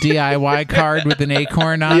get a little DIY card with an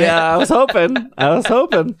acorn on it. Yeah, I was hoping.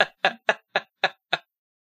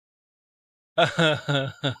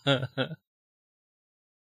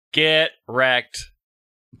 Get wrecked.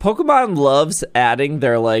 Pokemon loves adding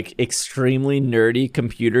their like extremely nerdy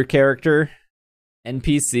computer character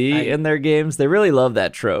NPC in their games. They really love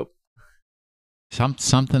that trope.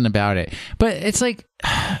 Something about it. But it's like,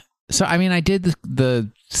 so I mean, I did the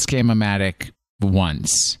Scam-O-Matic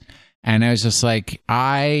once, and I was just like, all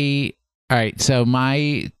right, so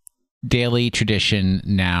my daily tradition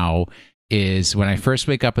now is when I first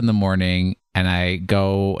wake up in the morning and I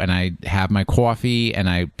go and I have my coffee and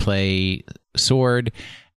I play Sword,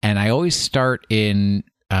 and I always start in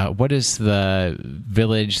what is the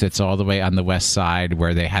village that's all the way on the west side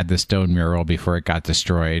where they had the stone mural before it got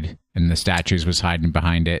destroyed and the statues was hiding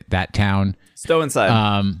behind it? That town,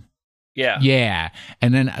 Stow-N-Side. Yeah.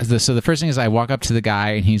 And then, so the first thing is I walk up to the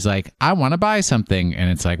guy and he's like, I want to buy something.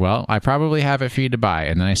 And it's like, well, I probably have it for you to buy.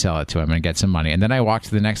 And then I sell it to him and get some money. And then I walk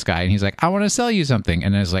to the next guy and he's like, I want to sell you something.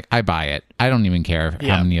 And I was like, I buy it. I don't even care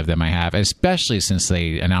how many of them I have, especially since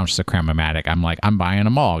they announced the Cram-O-Matic. I'm like, I'm buying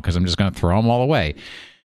them all because I'm just going to throw them all away.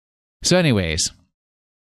 So anyways,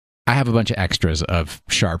 I have a bunch of extras of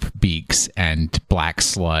sharp beaks and black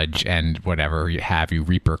sludge and whatever you have,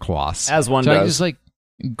 Reaper cloths. As one so does. I was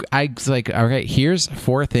like, okay, here's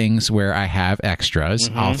 4 things where I have extras.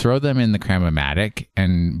 Mm-hmm. I'll throw them in the Cram-O-Matic,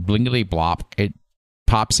 and blingity blop, it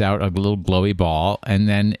pops out a little glowy ball, and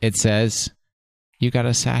then it says, you got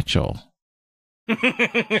a satchel. And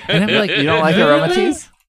I'm like, you don't like Aromatisse?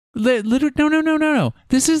 No.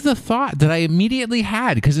 This is the thought that I immediately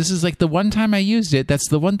had, because this is like the one time I used it. That's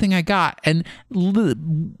the one thing I got. And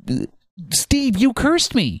Steve, you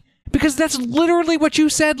cursed me. Because that's literally what you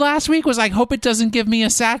said last week was, I hope it doesn't give me a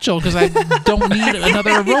satchel because I don't need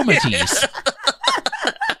another Aromatisse.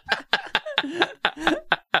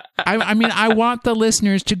 I mean, I want the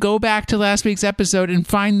listeners to go back to last week's episode and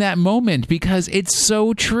find that moment because it's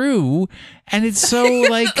so true. And it's so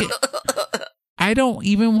like, I don't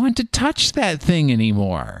even want to touch that thing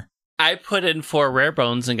anymore. I put in 4 rare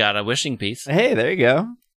bones and got a wishing piece. Hey, there you go.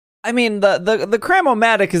 I mean, the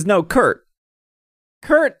Cram-O-Matic is no Kurt.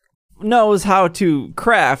 Kurt knows how to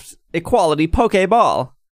craft a quality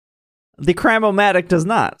Pokeball. The Cram-O-Matic does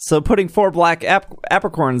not. So putting 4 black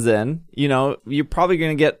apricorns in, you're probably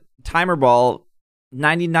going to get Timer Ball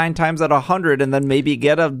 99 times out of 100 and then maybe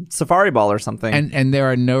get a Safari Ball or something. And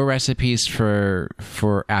there are no recipes for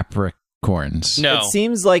apricorns. No. It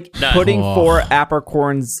seems like putting 4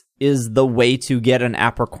 apricorns is the way to get an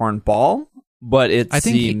apricorn ball, but I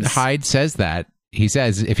think Hyde says that. He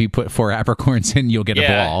says if you put 4 apricorns in, you'll get a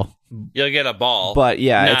ball. You'll get a ball. But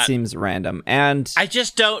it seems random. And I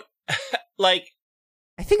just don't like.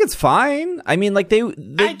 I think it's fine. I mean, like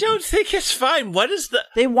I don't think it's fine. What is the?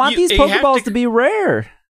 They want these Pokeballs to be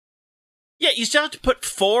rare. Yeah, you still have to put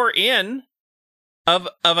 4 in of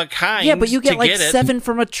a kind. Yeah, but you get like 7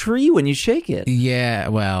 from a tree when you shake it. Yeah,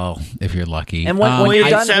 well, if you're lucky. And when you're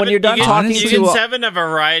done talking you get 7 a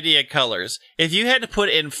variety of colors. If you had to put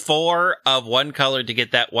in 4 of one color to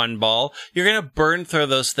get that one ball, you're going to burn through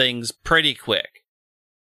those things pretty quick.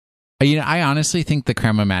 I honestly think the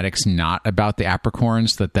Cram-O-Matic's not about the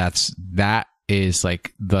apricorns. That is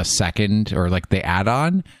like the second or like the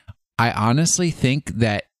add-on. I honestly think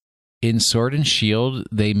that in Sword and Shield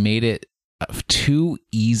they made it too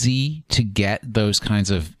easy to get those kinds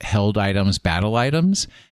of held items, battle items,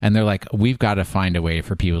 and they're like, we've got to find a way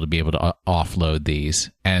for people to be able to offload these,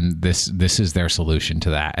 and this is their solution to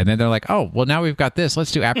that. And then they're like, oh, well, now we've got this,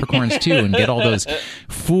 let's do apricorns too, and get all those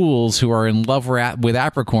fools who are in love with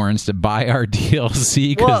apricorns to buy our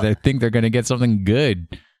DLC because they think they're going to get something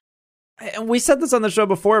good. And we said this on the show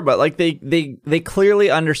before, but like they clearly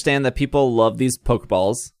understand that people love these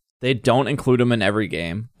Pokeballs. They don't include them in every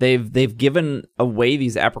game. They've given away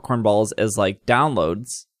these apricorn balls as like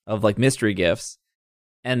downloads of like mystery gifts,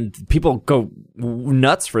 and people go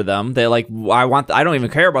nuts for them. They're like, I don't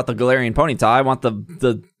even care about the Galarian Ponyta. I want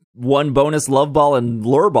the one bonus Love Ball and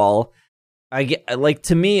Lure Ball.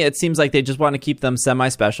 To me, it seems like they just want to keep them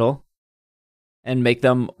semi-special and make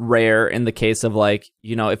them rare. In the case of like,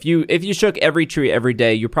 if you shook every tree every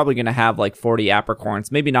day, you're probably going to have like 40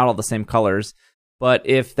 apricorns, maybe not all the same colors. But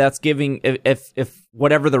if that's giving, if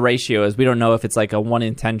whatever the ratio is, we don't know if it's like a 1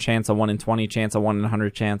 in 10 chance, a 1 in 20 chance, a 1 in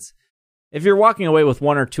 100 chance. If you're walking away with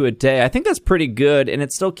 1 or 2 a day, I think that's pretty good, and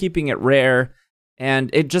it's still keeping it rare.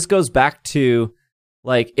 And it just goes back to,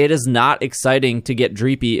 like, it is not exciting to get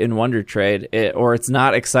Dreepy in Wonder Trade, or it's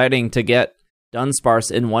not exciting to get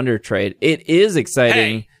Dunsparce in Wonder Trade. It is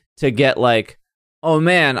exciting to get, like, oh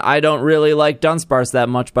man, I don't really like Dunsparce that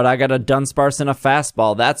much, but I got a Dunsparce and a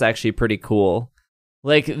fastball. That's actually pretty cool.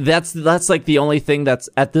 Like, that's like the only thing that's,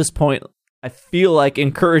 at this point, I feel like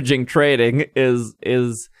encouraging trading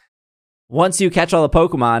is once you catch all the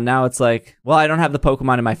Pokemon, now it's like, well, I don't have the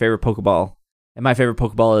Pokemon in my favorite Pokeball. And my favorite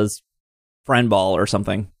Pokeball is Friend Ball or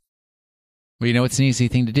something. Well, you know, it's an easy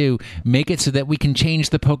thing to do. Make it so that we can change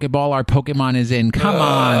the Pokeball our Pokemon is in. Come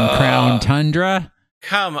on, Crown Tundra.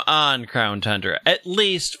 Come on, Crown Tundra. At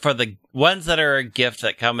least for the ones that are a gift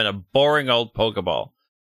that come in a boring old Pokeball.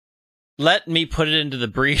 Let me put it into the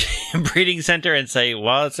breeding center and say,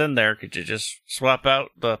 while it's in there, could you just swap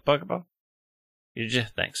out the Pokeball?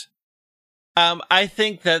 Thanks. I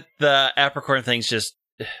think that the Apricorn thing's just...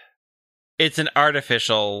 It's an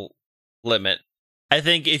artificial limit. I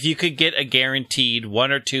think if you could get a guaranteed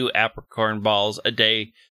 1 or 2 Apricorn balls a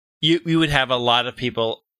day, you would have a lot of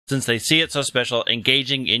people, since they see it so special,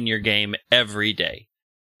 engaging in your game every day.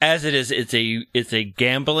 As it is, it's a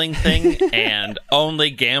gambling thing, and only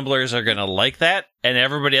gamblers are going to like that, and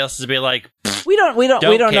everybody else is be like, we don't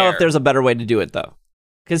know if there's a better way to do it though,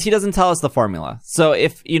 because he doesn't tell us the formula. So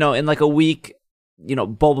if, you know, in like a week, you know,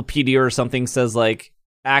 Bulbapedia or something says like,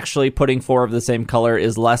 actually putting 4 of the same color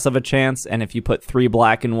is less of a chance, and if you put 3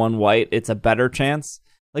 black and 1 white, it's a better chance.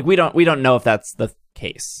 Like, we don't know if that's the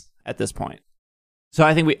case at this point. So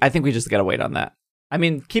I think we just gotta wait on that. I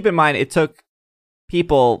mean, keep in mind, it took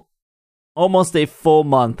people almost a full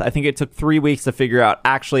month. I think it took 3 weeks to figure out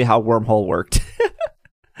actually how Wormhole worked.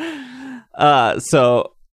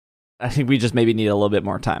 So I think we just maybe need a little bit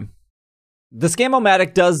more time. The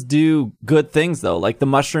Scam-O-Matic does do good things, though. Like, the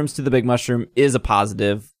mushrooms to the big mushroom is a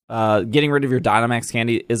positive. Getting rid of your Dynamax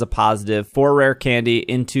candy is a positive. 4 rare candy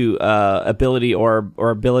into ability or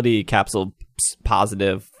ability capsule,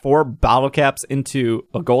 positive. 4 bottle caps into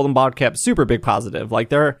a golden bottle cap, super big positive. Like,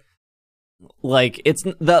 they're like, it's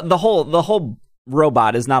the whole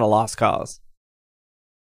robot is not a lost cause.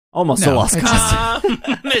 Almost a lost cause.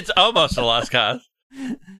 It's almost a lost cause.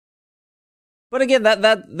 But again,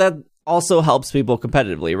 that also helps people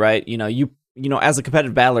competitively, right? You know, as a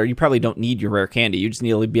competitive battler, you probably don't need your rare candy. You just need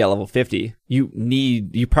to be at level 50.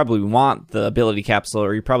 You probably want the ability capsule,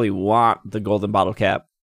 or you probably want the golden bottle cap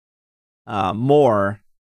more.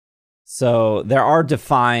 So there are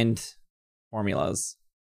defined formulas.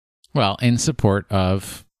 Well, in support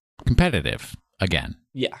of competitive again.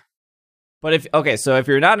 Yeah. But if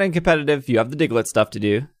you're not in competitive, you have the Diglett stuff to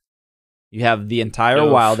do. You have the entire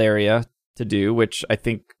wild area to do, which I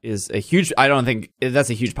think is a huge. I don't think that's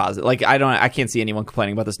a huge positive. Like, I can't see anyone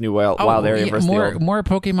complaining about this new wild area versus more the old. More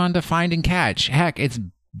Pokemon to find and catch. Heck, it's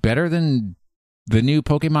better than the new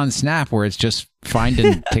Pokemon Snap, where it's just find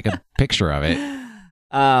and take a picture of it.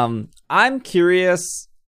 I'm curious.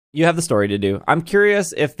 You have the story to do. I'm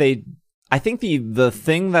curious if they. I think the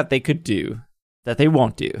thing that they could do that they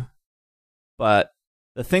won't do, but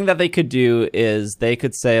the thing that they could do is they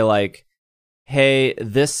could say, like, hey,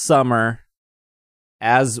 this summer,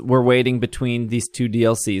 as we're waiting between these 2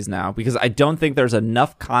 DLCs now, because I don't think there's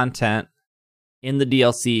enough content in the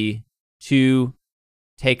DLC to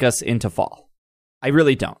take us into fall. I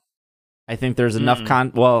really don't. I think there's enough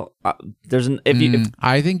I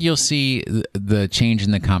think you'll see the change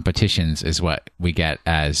in the competitions is what we get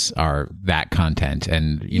as that content,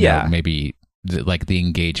 and you know, maybe the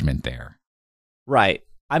engagement there. Right.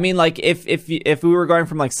 I mean, like, if we were going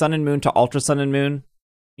from like Sun and Moon to Ultra Sun and Moon,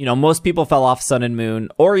 you know, most people fell off Sun and Moon,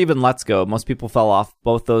 or even Let's Go. Most people fell off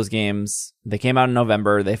both those games. They came out in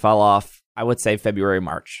November. They fell off, I would say, February,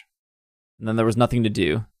 March. And then there was nothing to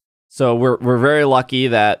do. So we're very lucky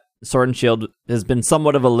that Sword and Shield has been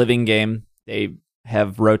somewhat of a living game. They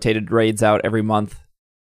have rotated raids out every month.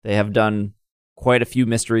 They have done quite a few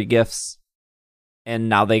mystery gifts. And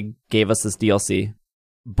now they gave us this DLC.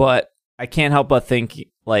 But I can't help but think,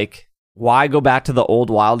 like, why go back to the old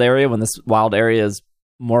wild area when this wild area is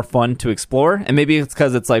more fun to explore? And maybe it's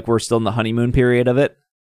because it's like we're still in the honeymoon period of it.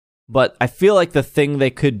 But I feel like the thing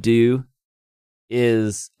they could do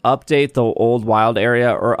is update the old wild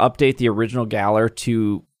area, or update the original Galar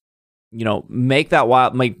to, you know, make that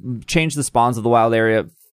wild, like, change the spawns of the wild area,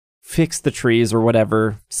 fix the trees or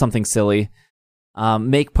whatever, something silly.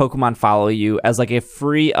 Make Pokemon follow you as like a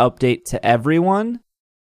free update to everyone.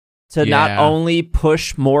 To not only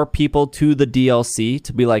push more people to the DLC,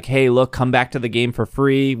 to be like, hey, look, come back to the game for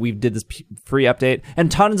free. We did this free update. And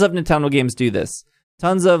tons of Nintendo games do this.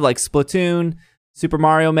 Tons of, like, Splatoon, Super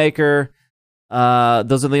Mario Maker.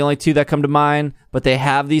 Those are the only 2 that come to mind. but they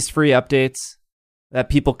have these free updates that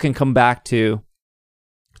people can come back to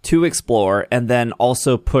explore, and then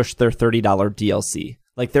also push their $30 DLC.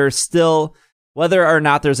 Like, there's still, whether or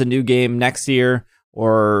not there's a new game next year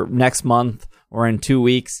or next month or in 2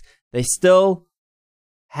 weeks, they still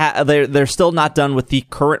they're still not done with the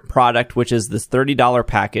current product, which is this $30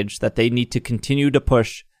 package that they need to continue to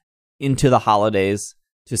push into the holidays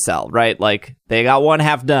to sell, right? Like, they got one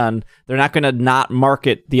half done. They're not going to not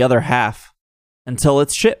market the other half until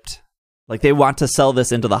it's shipped. Like, they want to sell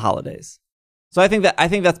this into the holidays. So I think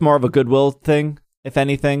that's more of a goodwill thing, if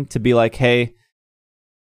anything, to be like, hey,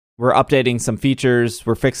 we're updating some features,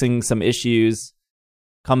 we're fixing some issues,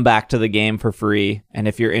 come back to the game for free, and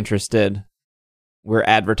if you're interested, we're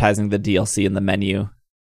advertising the DLC in the menu.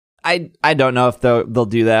 I don't know if they'll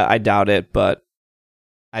do that. I doubt it, but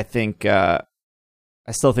I think I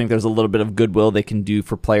still think there's a little bit of goodwill they can do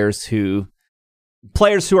for players who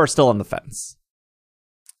are still on the fence.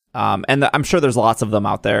 And I'm sure there's lots of them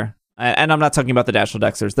out there. And I'm not talking about the National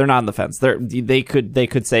Dexters. They're not on the fence. They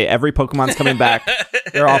could say every Pokemon's coming back.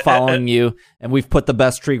 They're all following you, and we've put the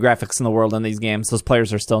best tree graphics in the world in these games. Those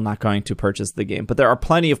players are still not going to purchase the game. But there are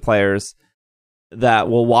plenty of players that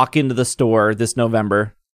will walk into the store this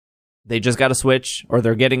November. They just got a Switch, or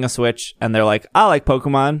they're getting a Switch, and they're like, I like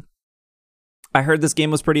Pokemon. I heard this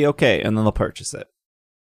game was pretty okay, and then they'll purchase it.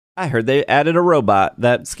 I heard they added a robot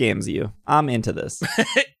that scams you. I'm into this.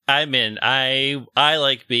 I'm in. I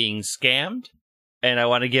like being scammed, and I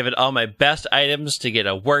want to give it all my best items to get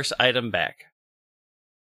a worse item back.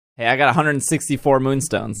 Hey, I got 164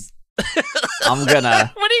 Moonstones. I'm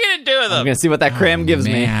gonna... What are you gonna do with them? I'm gonna see what that cram gives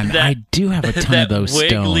me. I do have a ton of those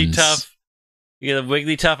stones. You got a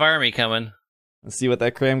Wigglytuff army coming. Let's see what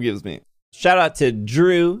that cram gives me. Shout out to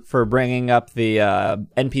Drew for bringing up the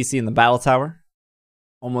NPC in the Battle Tower.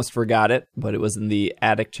 Almost forgot it, but it was in the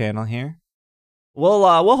Attic channel here. We'll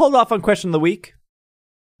hold off on question of the week.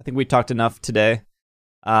 I think we talked enough today.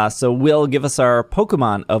 So Will, give us our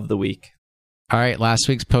Pokemon of the week. All right, last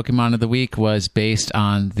week's Pokemon of the week was based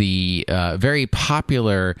on the very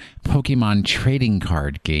popular Pokemon trading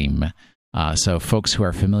card game. So folks who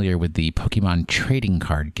are familiar with the Pokemon trading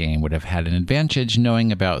card game would have had an advantage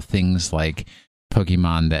knowing about things like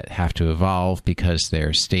Pokemon that have to evolve because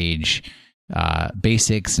they're stage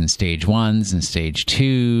basics and stage 1s and stage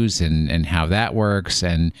 2s and how that works.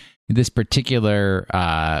 And this particular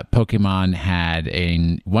Pokemon had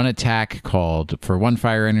one attack for 1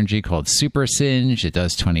 fire energy called Super Singe. It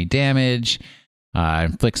does 20 damage,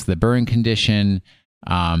 inflicts the burn condition,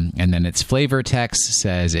 and then its flavor text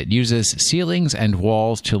says it uses ceilings and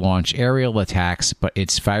walls to launch aerial attacks, but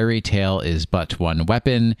its fiery tail is but 1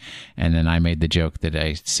 weapon. And then I made the joke that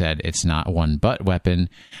I said it's not 1 but weapon.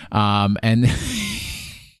 And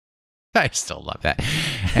I still love that.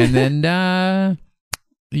 And then...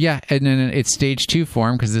 yeah, and then its stage 2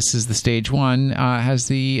 form, because this is the stage 1, has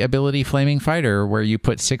the ability Flaming Fighter, where you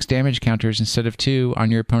put 6 damage counters instead of 2 on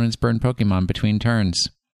your opponent's burn Pokemon between turns.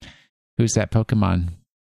 Who's that Pokemon?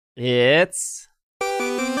 It's...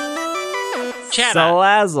 Chatot.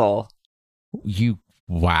 Salazzle.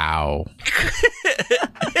 Wow.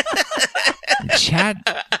 Chat...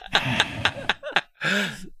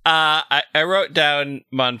 I wrote down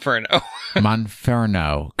Monferno.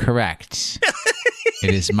 Monferno, correct.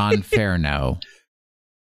 It is Monferno.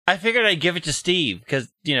 I figured I'd give it to Steve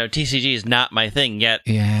because, TCG is not my thing yet.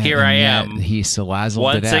 Yeah, here I am. He Salazzled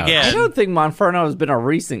once it out. again. I don't think Monferno has been a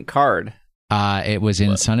recent card. It was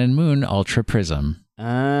in Sun and Moon Ultra Prism.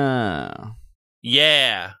 Oh.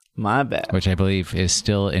 Yeah. My bad. Which I believe is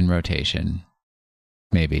still in rotation.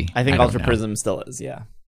 Maybe. I think Ultra Prism still is, yeah.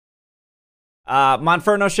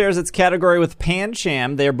 Monferno shares its category with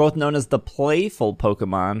Pancham. They are both known as the playful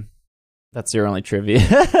Pokemon. That's your only trivia.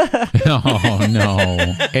 Oh,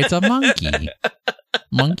 no. It's a monkey.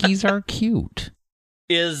 Monkeys are cute.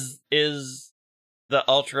 Is the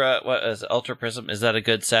Ultra Prism, is that a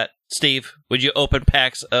good set? Steve, would you open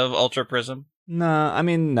packs of Ultra Prism?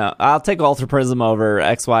 No. I'll take Ultra Prism over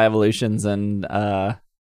XY Evolutions and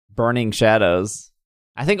Burning Shadows.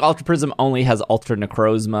 I think Ultra Prism only has Ultra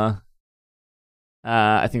Necrozma.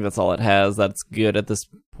 I think that's all it has. That's good at this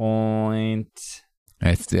point.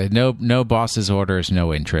 It's no boss's orders,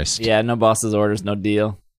 no interest. Yeah, no boss's orders, no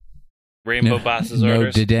deal. Rainbow boss's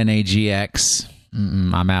orders. No Dedenne GX.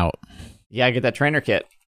 I'm out. Yeah, get that trainer kit.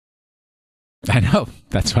 I know.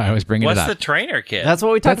 That's why I was bringing it up. What's the trainer kit? That's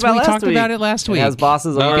what we talked about last week. We talked about it last week. It has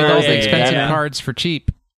boss's orders. orders. You get those expensive cards for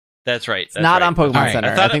cheap. That's right. It's not on Pokemon Center.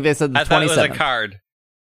 I think they said the 27th. I thought it was a card.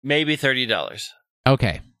 Maybe $30.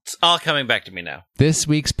 Okay. It's all coming back to me now. This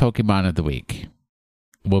week's Pokemon of the Week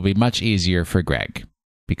will be much easier for Greg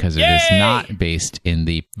because it is not based in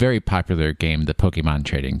the very popular game, the Pokemon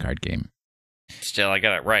trading card game. Still, I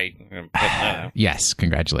got it right. Yes,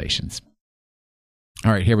 congratulations.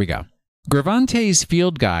 All right, here we go. Gravante's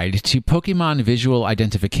Field Guide to Pokemon Visual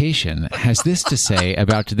Identification has this to say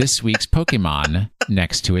about this week's Pokemon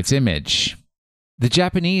next to its image. The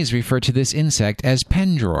Japanese refer to this insect as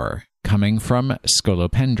Pendror, coming from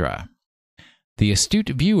Scolopendra. The astute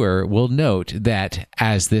viewer will note that,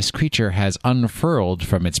 as this creature has unfurled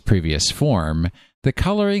from its previous form, the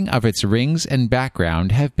coloring of its rings and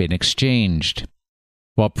background have been exchanged.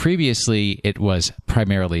 While previously it was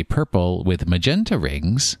primarily purple with magenta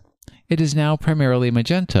rings, it is now primarily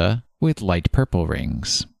magenta with light purple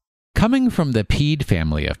rings. Coming from the Pede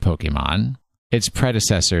family of Pokemon, its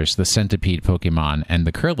predecessors, the Centipede Pokemon and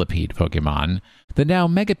the Curlipede Pokemon, the now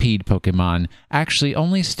Megapede Pokemon actually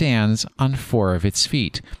only stands on 4 of its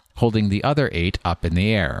feet, holding the other 8 up in the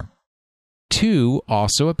air. 2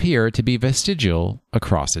 also appear to be vestigial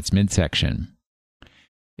across its midsection.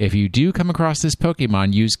 If you do come across this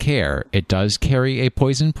Pokemon, use care. It does carry a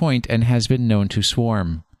poison point and has been known to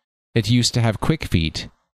swarm. It used to have quick feet,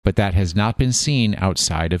 but that has not been seen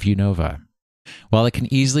outside of Unova. While it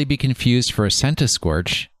can easily be confused for a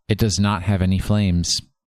Centiskorch, it does not have any flames.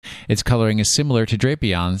 Its coloring is similar to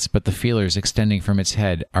Drapions, but the feelers extending from its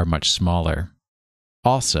head are much smaller.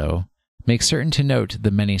 Also, make certain to note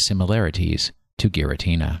the many similarities to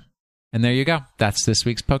Giratina. And there you go. That's this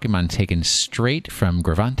week's Pokemon, taken straight from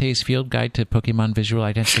Gravante's Field Guide to Pokemon Visual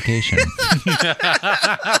Identification.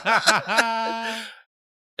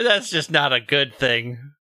 That's just not a good thing.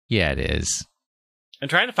 Yeah, it is. I'm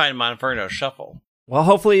trying to find Monferno Shuffle. Well,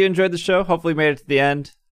 hopefully you enjoyed the show. Hopefully you made it to the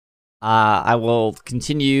end. I will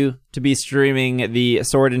continue to be streaming the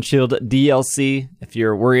Sword and Shield DLC. If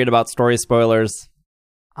you're worried about story spoilers,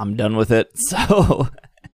 I'm done with it. So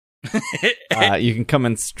you can come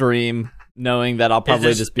and stream knowing that I'll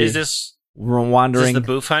probably just be wandering. Is this the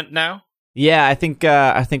boof hunt now? Yeah, I think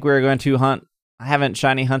we're going to hunt. I haven't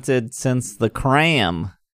shiny hunted since the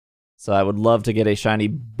Cram. So I would love to get a shiny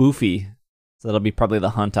Boofy. So that'll be probably the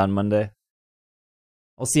hunt on Monday.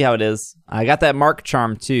 We'll see how it is. I got that Mark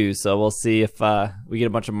Charm too, so we'll see if we get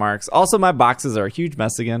a bunch of marks. Also, my boxes are a huge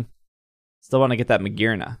mess again. Still want to get that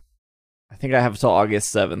Magearna. I think I have until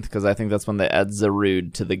August 7th, because I think that's when they add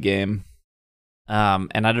Zarude to the game.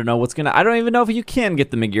 And I don't know I don't even know if you can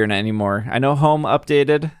get the Magearna anymore. I know Home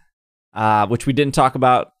updated, which we didn't talk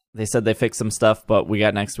about. They said they fixed some stuff, but we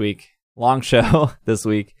got next week. Long show this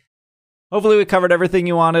week. Hopefully we covered everything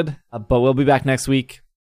you wanted, but we'll be back next week.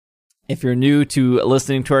 If you're new to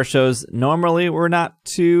listening to our shows, normally we're not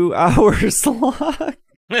 2 hours long.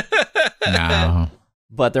 No.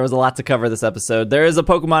 But there was a lot to cover this episode. There is a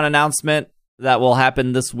Pokemon announcement that will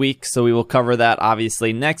happen this week, so we will cover that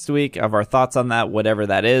obviously next week of our thoughts on that, whatever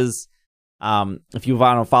that is. If you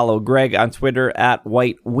want to follow Greg on Twitter at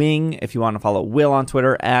White Wing, if you want to follow Will on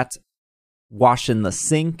Twitter at Washin' the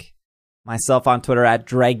Sink, myself on Twitter at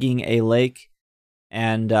Dragging a Lake,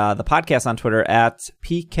 and the podcast on Twitter at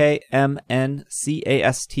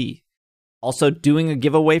PKMNCAST. Also doing a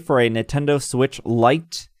giveaway for a Nintendo Switch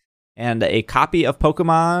Lite and a copy of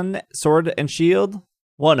Pokemon Sword and Shield.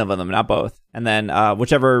 One of them, not both. And then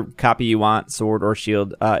whichever copy you want, Sword or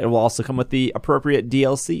Shield, it will also come with the appropriate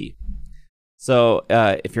DLC. So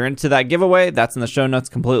if you're into that giveaway, that's in the show notes,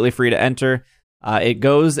 completely free to enter. It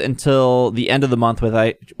goes until the end of the month,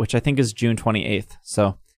 which I think is June 28th.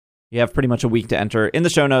 So you have pretty much a week to enter. In the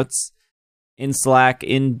show notes, in Slack,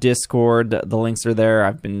 in Discord, the links are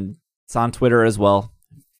there. It's on Twitter as well,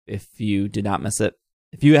 if you did not miss it.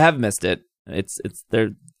 If you have missed it, it's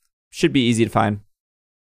there. Should be easy to find.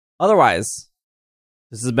 Otherwise,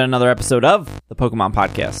 this has been another episode of the Pokemon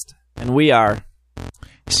Podcast, and we are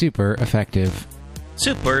super effective,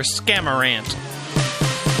 super Scamarant.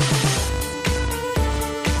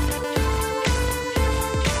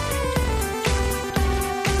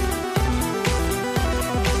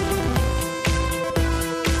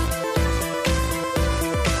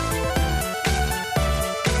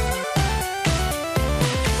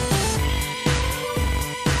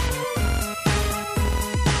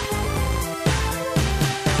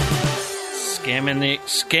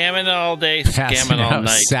 Scamming all day, scamming all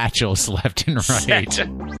night. Satchels left and right.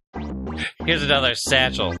 Here's another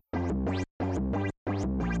satchel.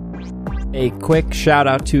 A quick shout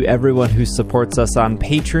out to everyone who supports us on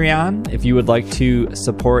Patreon. If you would like to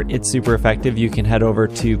support It's Super Effective, you can head over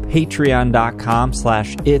to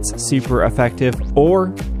patreon.com/It's Super Effective,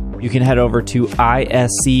 or you can head over to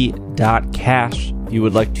isc.cash if you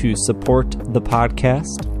would like to support the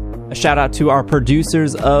podcast. A shout out to our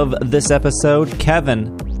producers of this episode,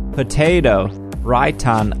 Kevin, Potato,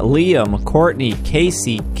 Raitan, Liam, Courtney,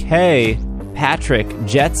 Casey, Kay, Patrick,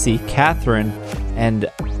 Jetsy, Catherine, and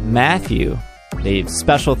Matthew. A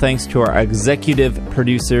special thanks to our executive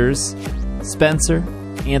producers, Spencer,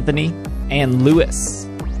 Anthony, and Lewis.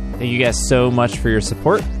 Thank you guys so much for your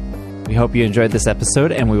support. We hope you enjoyed this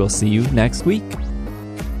episode, and we will see you next week.